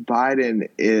 Biden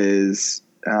is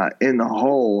in the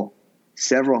hole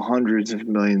several hundreds of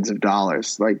millions of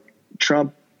dollars. Like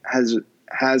Trump has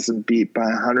them beat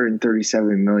by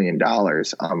 $137 million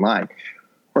online,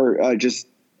 or just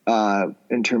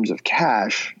in terms of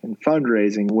cash and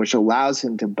fundraising, which allows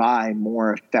him to buy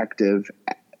more effective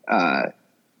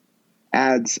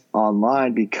ads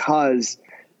online because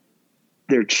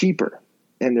they're cheaper,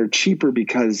 and they're cheaper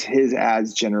because his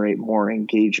ads generate more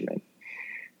engagement.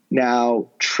 Now,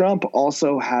 Trump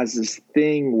also has this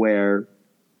thing where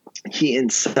he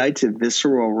incites a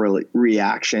visceral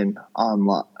reaction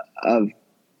online of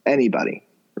anybody,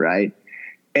 right?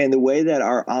 And the way that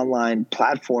our online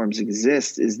platforms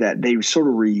exist is that they sort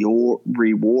of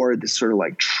reward this sort of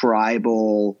like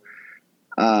tribal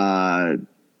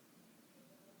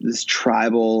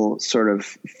sort of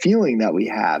feeling that we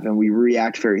have, and we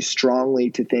react very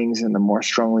strongly to things, and the more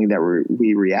strongly that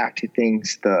we react to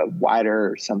things, the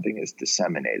wider something is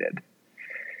disseminated.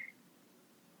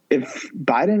 If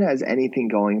Biden has anything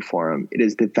going for him, it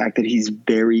is the fact that he's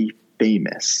very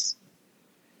famous.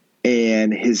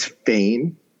 And his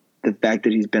fame, the fact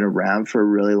that he's been around for a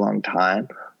really long time,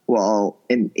 will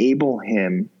enable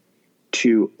him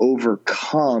to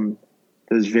overcome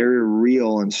those very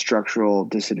real and structural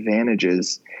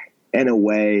disadvantages in a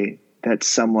way that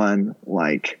someone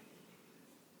like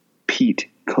Pete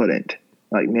couldn't,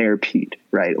 like Mayor Pete,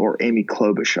 right? Or Amy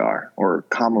Klobuchar or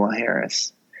Kamala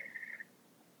Harris.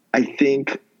 I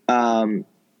think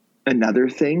another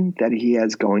thing that he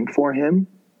has going for him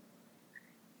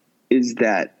is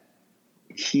that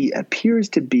he appears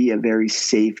to be a very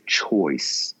safe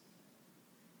choice.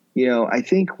 You know, I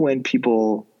think when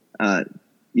people,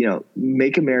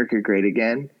 make America great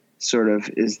again sort of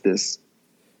is this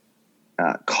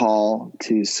call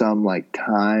to some like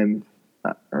time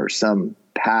or some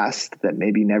past that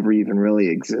maybe never even really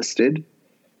existed.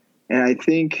 And I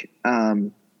think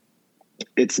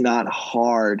it's not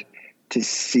hard to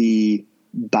see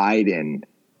Biden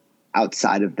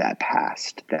outside of that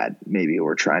past that maybe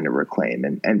we're trying to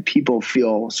reclaim. And people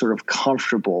feel sort of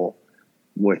comfortable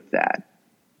with that.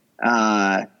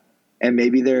 And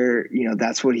maybe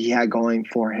that's what he had going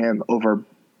for him over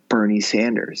Bernie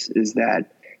Sanders, is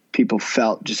that people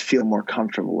feel more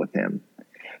comfortable with him.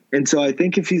 And so I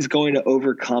think if he's going to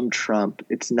overcome Trump,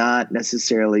 it's not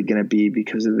necessarily going to be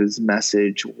because of his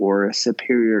message or a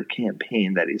superior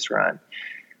campaign that he's run.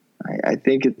 I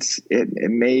think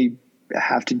it may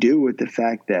have to do with the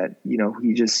fact that,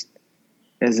 he just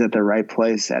is at the right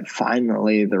place at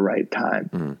finally the right time.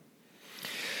 Mm.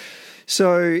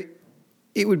 So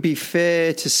it would be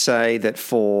fair to say that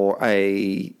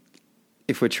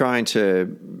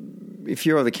if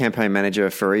you're the campaign manager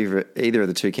for either of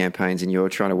the two campaigns and you're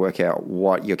trying to work out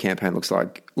what your campaign looks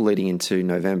like leading into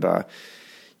November,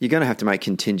 you're going to have to make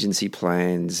contingency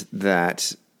plans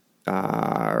that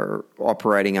are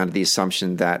operating under the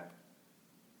assumption that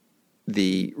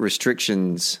the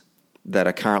restrictions that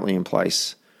are currently in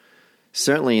place,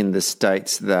 certainly in the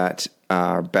states that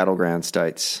are battleground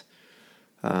states,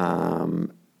 that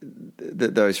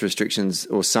those restrictions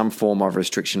or some form of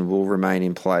restriction will remain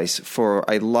in place for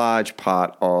a large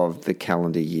part of the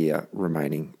calendar year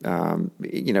remaining.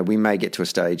 We may get to a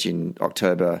stage in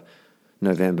October,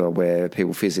 November where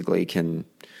people physically can,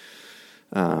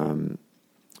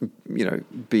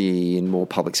 be in more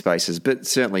public spaces. But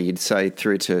certainly you'd say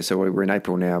so we're in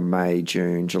April now, May,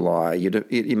 June, July. You'd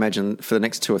imagine for the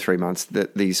next 2 or 3 months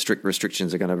that these strict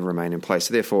restrictions are going to remain in place.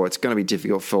 So therefore, it's going to be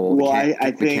difficult for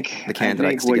I think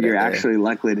what you're actually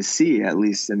likely to see, at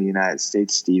least in the United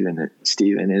States, Stephen,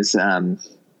 is, an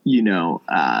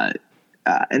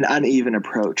uneven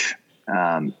approach.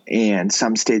 And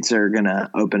some states are going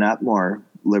to open up more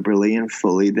liberally and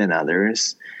fully than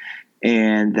others.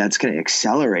 And that's going to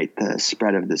accelerate the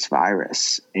spread of this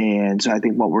virus. And so I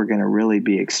think what we're going to really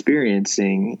be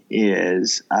experiencing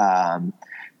is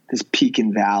this peak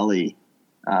and valley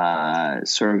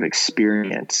sort of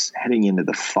experience heading into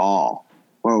the fall,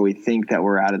 where we think that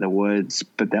we're out of the woods,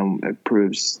 but then it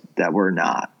proves that we're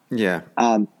not. Yeah.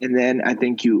 And then I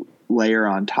think you layer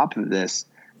on top of this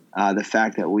the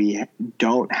fact that we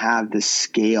don't have the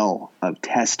scale of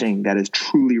testing that is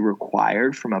truly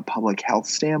required from a public health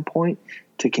standpoint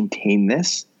to contain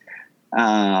this. It's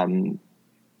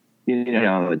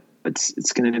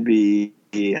going to be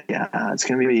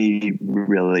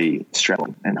really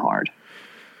stressful and hard.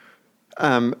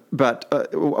 But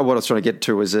what I was trying to get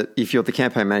to is that if you're the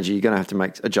campaign manager, you're going to have to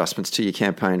make adjustments to your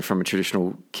campaign from a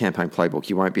traditional campaign playbook.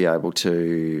 You won't be able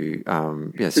to.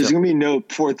 There's going to be no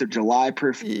 4th of July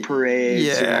parades.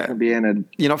 Yeah. You're not going to be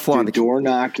you're not flying the door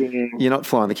knocking. You're not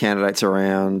flying the candidates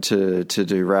around to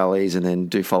do rallies and then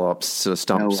do follow-ups, sort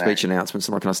of speech announcements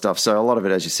and that kind of stuff. So a lot of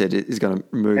it, as you said, is going to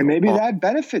move. And maybe that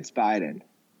benefits Biden.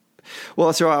 Well,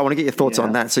 that's right. I want to get your thoughts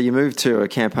on that. So you move to a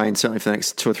campaign, certainly for the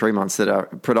next 2 or 3 months, that are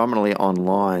predominantly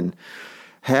online.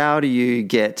 How do you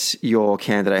get your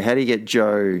candidate? How do you get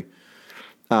Joe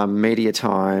media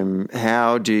time?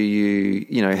 How do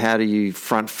you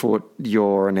front foot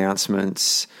your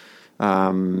announcements?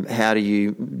 How do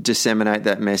you disseminate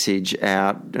that message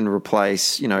out and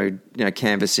replace,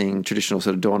 canvassing, traditional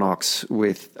sort of door knocks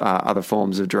with other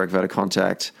forms of direct voter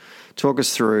contact? Talk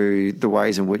us through the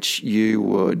ways in which you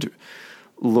would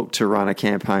look to run a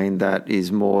campaign that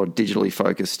is more digitally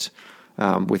focused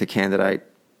with a candidate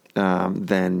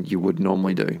than you would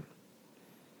normally do.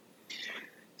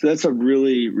 So that's a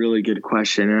really, really good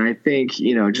question. And I think,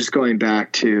 just going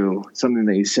back to something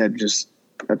that you said just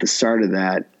at the start of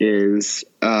that is,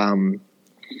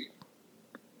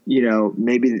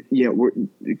 maybe,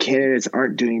 candidates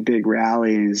aren't doing big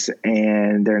rallies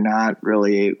and they're not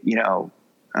really,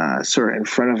 sort of in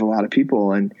front of a lot of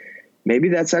people. And maybe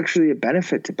that's actually a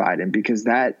benefit to Biden because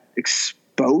that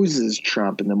exposes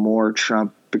Trump. And the more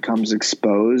Trump becomes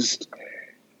exposed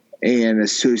and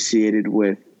associated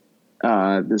with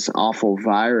this awful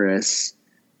virus,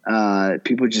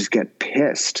 people just get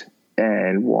pissed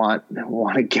and want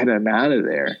to get him out of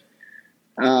there.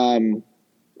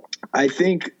 I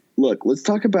think, look, let's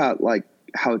talk about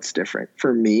how it's different.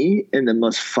 For me, in the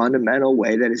most fundamental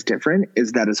way that is different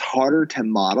is that it's harder to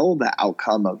model the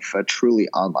outcome of a truly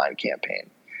online campaign.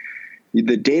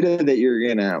 The data that you're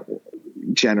going to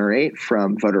generate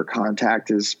from voter contact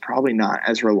is probably not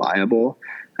as reliable.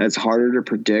 It's harder to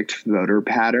predict voter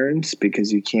patterns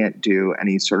because you can't do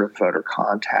any sort of voter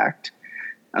contact.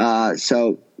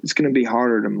 So it's going to be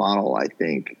harder to model, I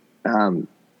think.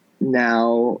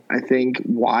 Now, I think,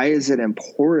 why is it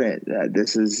important that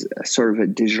this is sort of a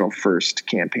digital first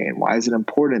campaign? Why is it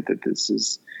important that this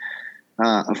is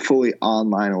a fully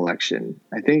online election?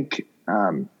 I think,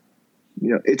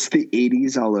 it's the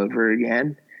 80s all over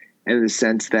again in the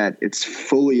sense that it's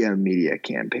fully a media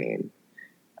campaign.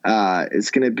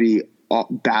 It's going to be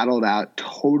battled out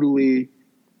totally.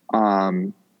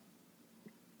 I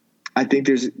think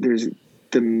there's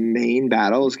the main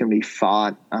battle is going to be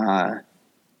fought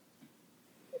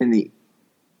in the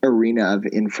arena of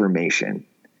information.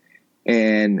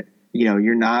 And,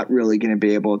 you're not really going to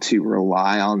be able to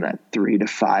rely on that 3 to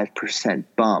 5%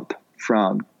 bump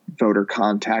from voter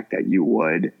contact that you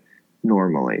would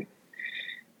normally.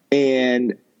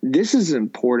 And this is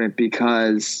important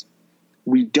because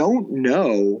we don't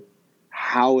know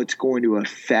how it's going to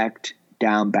affect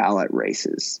down ballot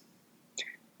races.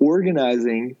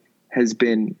 Organizing has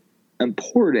been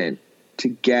important to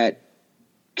get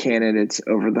candidates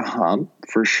over the hump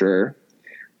for sure,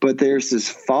 but there's this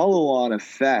follow-on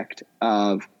effect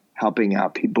of helping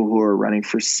out people who are running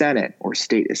for Senate or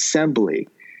state assembly.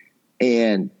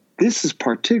 And this is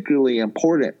particularly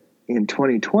important in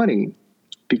 2020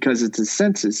 because it's a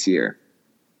census year.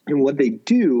 And what they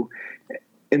do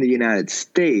in the United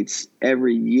States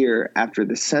every year after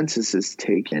the census is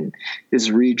taken is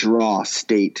redraw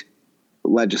state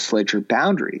legislature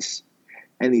boundaries.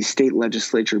 And these state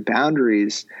legislature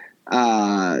boundaries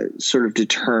sort of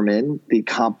determine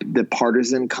the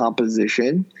partisan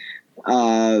composition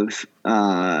of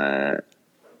that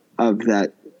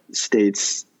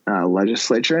state's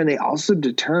legislature, and they also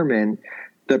determine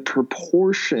the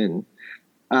proportion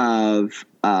of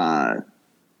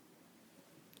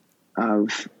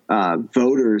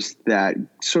voters that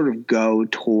sort of go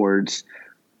towards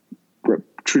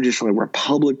traditionally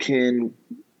Republican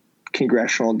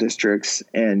congressional districts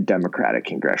and Democratic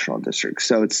congressional districts.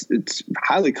 So it's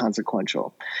highly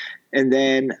consequential. And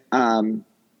then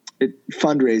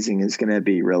fundraising is going to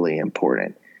be really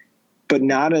important, but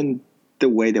not in the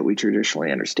way that we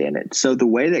traditionally understand it. So the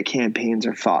way that campaigns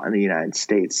are fought in the United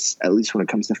States, at least when it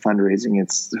comes to fundraising,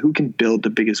 it's who can build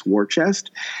the biggest war chest.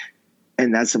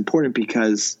 And that's important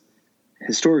because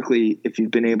historically, if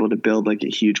you've been able to build like a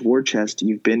huge war chest,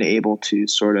 you've been able to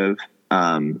sort of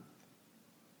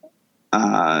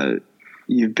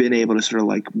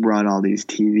like run all these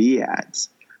TV ads.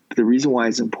 But the reason why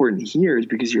it's important here is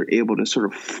because you're able to sort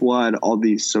of flood all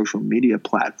these social media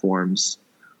platforms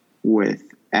with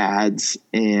ads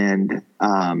and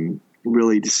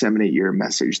really disseminate your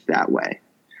message that way.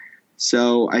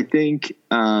 So I think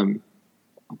to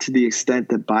the extent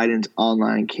that Biden's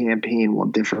online campaign will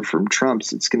differ from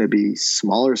Trump's, it's going to be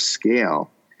smaller scale,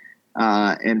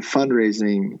 and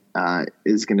fundraising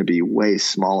is going to be way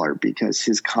smaller because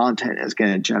his content is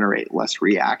going to generate less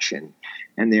reaction,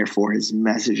 and therefore his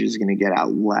message is going to get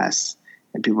out less,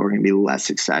 and people are going to be less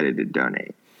excited to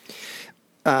donate.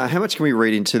 How much can we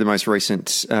read into the most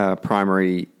recent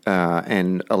primary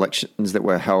and elections that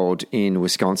were held in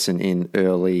Wisconsin in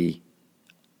early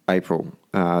April?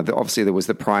 Obviously, there was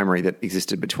the primary that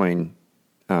existed between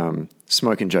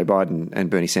Smoke and Joe Biden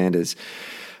and Bernie Sanders.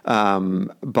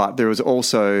 But there was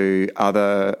also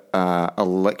other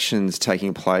elections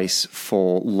taking place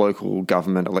for local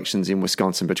government elections in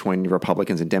Wisconsin between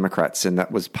Republicans and Democrats. And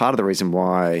that was part of the reason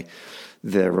why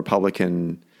the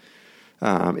Republican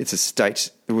it's a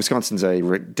state. Wisconsin's a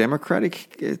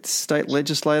Democratic state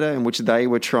legislator in which they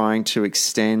were trying to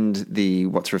extend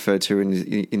what's referred to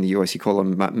in the US. You call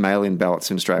them mail-in ballots.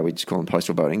 In Australia, we just call them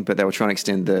postal voting. But they were trying to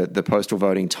extend the postal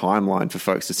voting timeline for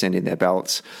folks to send in their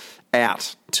ballots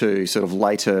out to sort of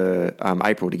later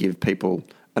April to give people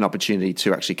an opportunity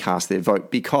to actually cast their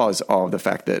vote because of the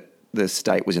fact that the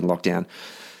state was in lockdown.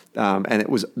 And it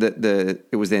was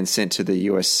it was then sent to the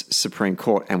US Supreme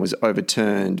Court and was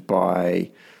overturned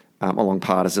by along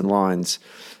partisan lines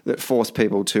that forced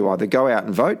people to either go out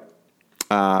and vote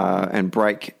and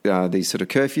break these sort of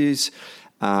curfews.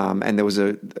 And there was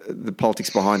the politics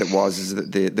behind it was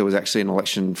that there was actually an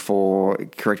election for,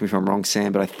 correct me if I'm wrong,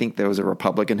 Sam, but I think there was a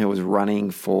Republican who was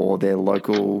running for their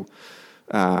local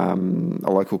a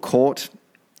local court.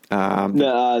 No, it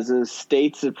was a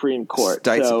state Supreme Court.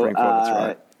 Supreme Court, that's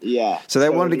right. Yeah. So they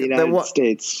wanted to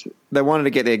States. They wanted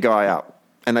to get their guy up,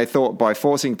 and they thought by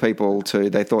forcing people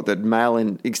they thought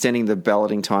that extending the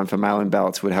balloting time for mail-in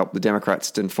ballots would help the Democrats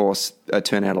to enforce a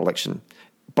turnout election.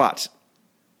 But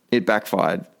it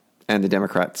backfired, and the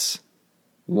Democrats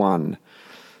won.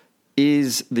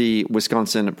 Is the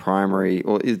Wisconsin primary,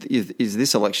 or is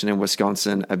this election in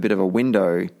Wisconsin a bit of a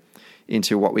window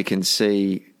into what we can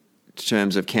see in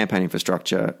terms of campaign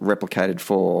infrastructure replicated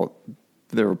for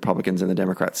the Republicans and the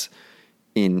Democrats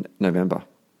in November?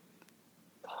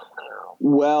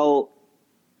 Well,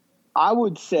 I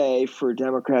would say for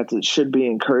Democrats it should be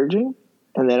encouraging,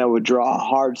 and then I would draw a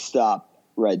hard stop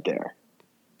right there.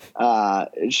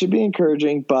 It should be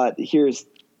encouraging, but here's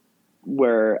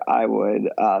where I would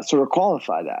sort of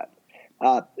qualify that.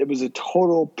 It was a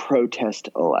total protest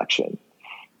election.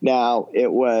 Now,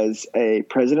 it was a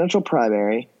presidential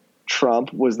primary.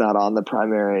 Trump was not on the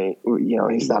primary.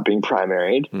 He's not being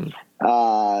primaried.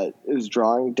 It was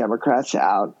drawing Democrats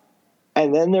out.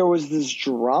 And then there was this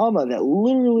drama that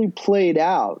literally played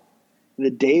out the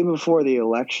day before the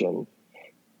election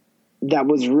that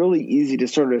was really easy to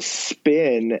sort of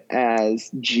spin as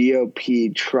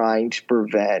GOP trying to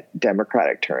prevent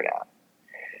Democratic turnout.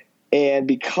 And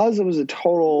because it was a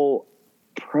total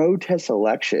protest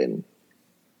election,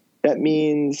 that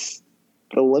means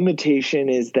the limitation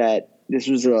is that this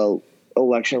was an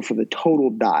election for the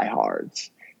total diehards,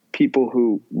 people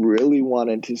who really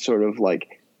wanted to sort of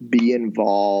like be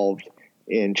involved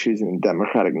in choosing a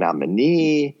Democratic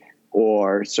nominee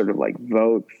or sort of like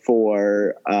vote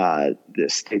for the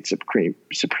state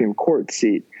Supreme Court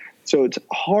seat. So it's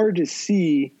hard to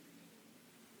see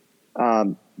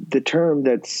the term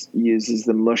that's used is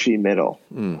the mushy middle.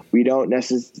 We don't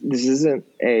necessarily, this isn't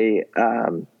a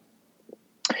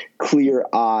clear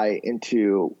eye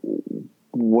into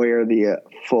where the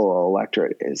full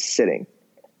electorate is sitting.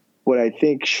 What I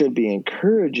think should be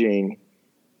encouraging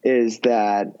is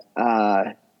that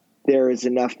there is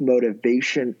enough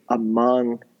motivation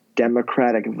among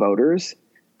Democratic voters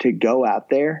to go out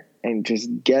there and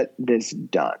just get this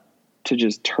done, to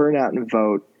just turn out and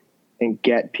vote and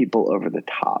get people over the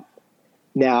top.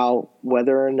 Now,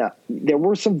 whether or not there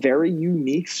were some very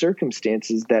unique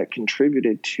circumstances that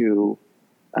contributed to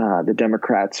the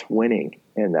Democrats winning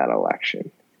in that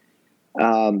election.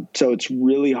 So it's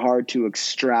really hard to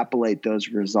extrapolate those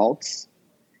results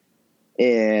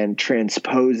and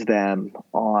transpose them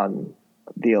on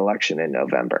the election in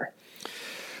November.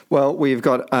 Well, we've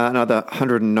got another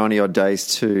 190 odd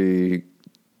days to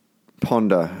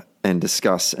ponder and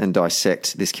discuss and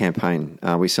dissect this campaign.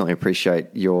 We certainly appreciate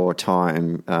your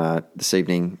time this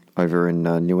evening over in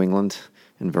New England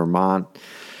and Vermont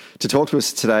to talk to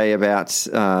us today about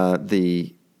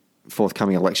the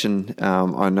forthcoming election.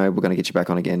 I know we're going to get you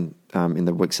back on again in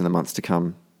the weeks and the months to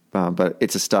come, but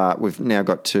it's a start. We've now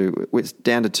got it's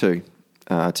down to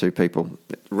two people,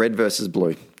 red versus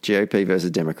blue, GOP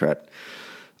versus Democrat,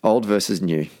 old versus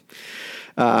new.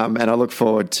 And I look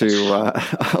forward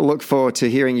to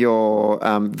hearing your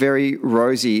very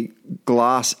rosy,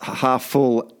 glass half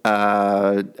full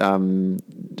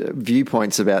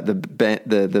viewpoints about the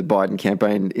Biden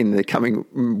campaign in the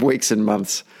coming weeks and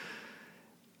months.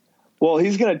 Well,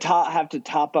 he's going to have to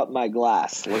top up my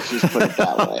glass. Let's just put it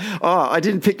that way. Oh, I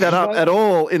didn't pick that up at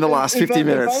all in the last 50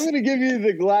 minutes. If I'm going to give you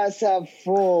the glass half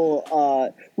full,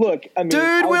 look, I mean,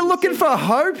 dude, we're looking for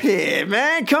hope here,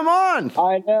 man. Come on.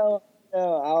 I know.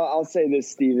 I'll say this,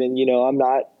 Stephen. You know, I'm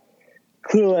going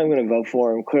to vote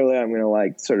for him. Clearly, I'm going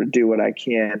to sort of do what I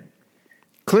can.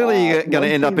 Clearly, you're going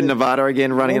to end up in Nevada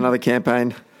again, running another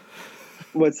campaign.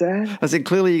 What's that? I said,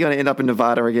 clearly, you're going to end up in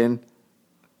Nevada again.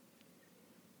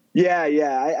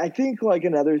 Yeah. I think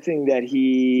another thing that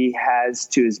he has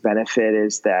to his benefit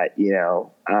is that,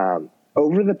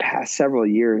 over the past several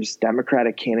years,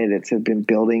 Democratic candidates have been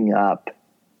building up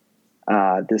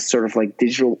this sort of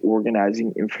digital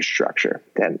organizing infrastructure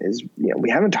that is, we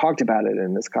haven't talked about it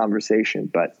in this conversation,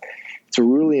 but it's a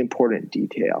really important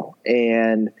detail.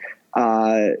 And,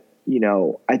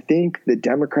 I think the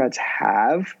Democrats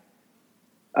have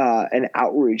an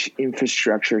outreach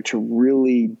infrastructure to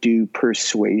really do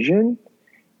persuasion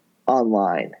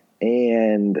online.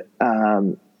 And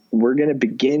we're going to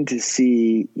begin to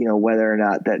see, whether or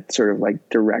not that sort of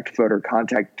direct voter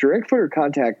contact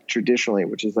traditionally,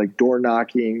 which is door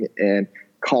knocking and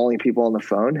calling people on the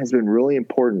phone, has been really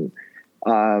important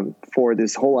for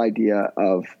this whole idea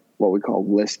of what we call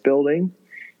list building.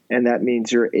 And that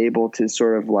means you're able to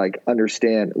sort of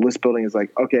understand list building is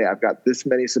okay, I've got this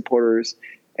many supporters,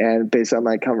 and based on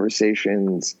my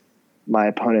conversations, my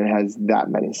opponent has that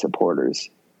many supporters.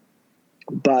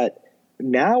 But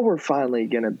now we're finally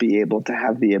going to be able to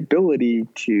have the ability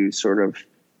to sort of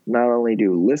not only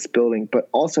do list building, but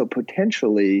also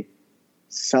potentially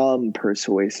some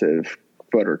persuasive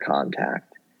voter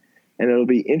contact. And it'll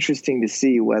be interesting to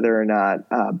see whether or not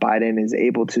Biden is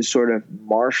able to sort of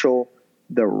marshal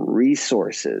the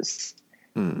resources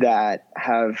that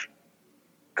have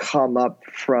come up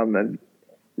from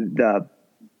the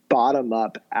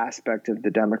bottom-up aspect of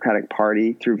the Democratic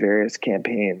Party through various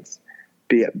campaigns,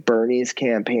 be it Bernie's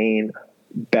campaign,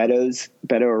 Beto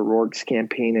O'Rourke's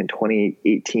campaign in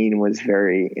 2018 was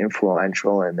very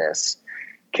influential in this.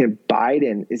 Can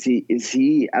Biden, is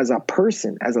he as a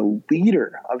person, as a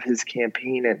leader of his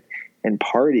campaign and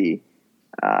party,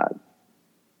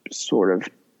 sort of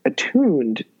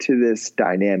attuned to this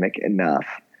dynamic enough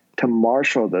to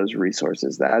marshal those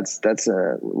resources? That's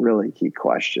a really key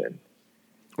question.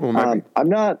 Well, I'm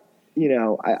not,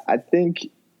 I think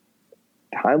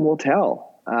time will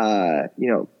tell.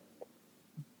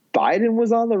 Biden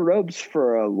was on the ropes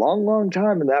for a long, long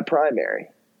time in that primary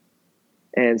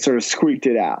and sort of squeaked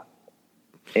it out.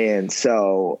 And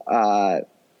so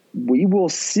we will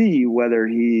see whether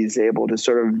he's able to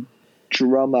sort of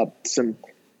drum up some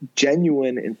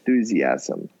genuine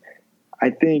enthusiasm. I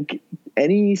think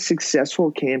any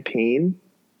successful campaign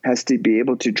has to be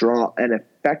able to draw an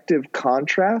effective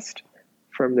contrast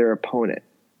from their opponent.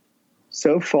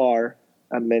 So far,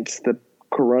 amidst the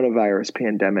coronavirus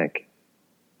pandemic,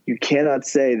 you cannot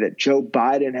say that Joe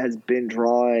Biden has been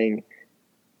drawing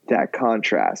that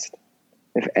contrast.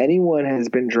 If anyone has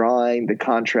been drawing the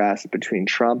contrast between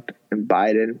Trump and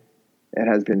Biden, it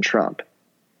has been Trump.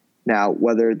 Now,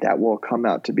 whether that will come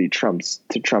out to be Trump's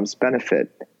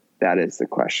benefit, that is the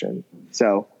question.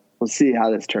 So we'll see how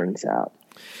this turns out.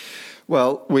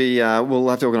 Well, we'll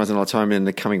have to organise another time in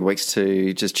the coming weeks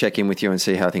to just check in with you and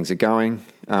see how things are going.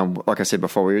 Like I said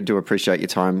before, we do appreciate your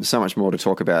time. So much more to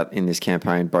talk about in this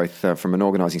campaign, both from an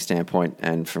organising standpoint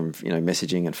and from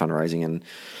messaging and fundraising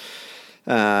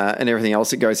and everything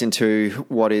else that goes into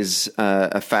what is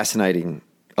a fascinating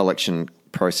election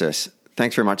process.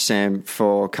 Thanks very much, Sam,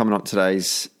 for coming on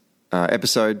today's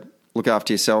episode. Look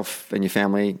after yourself and your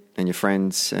family and your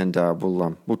friends, and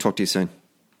we'll talk to you soon.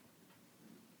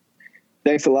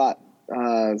 Thanks a lot.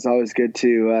 It's always good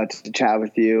to chat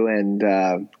with you,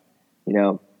 and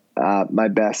my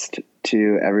best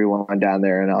to everyone down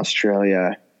there in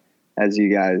Australia as you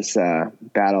guys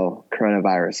battle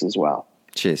coronavirus as well.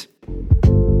 Cheers.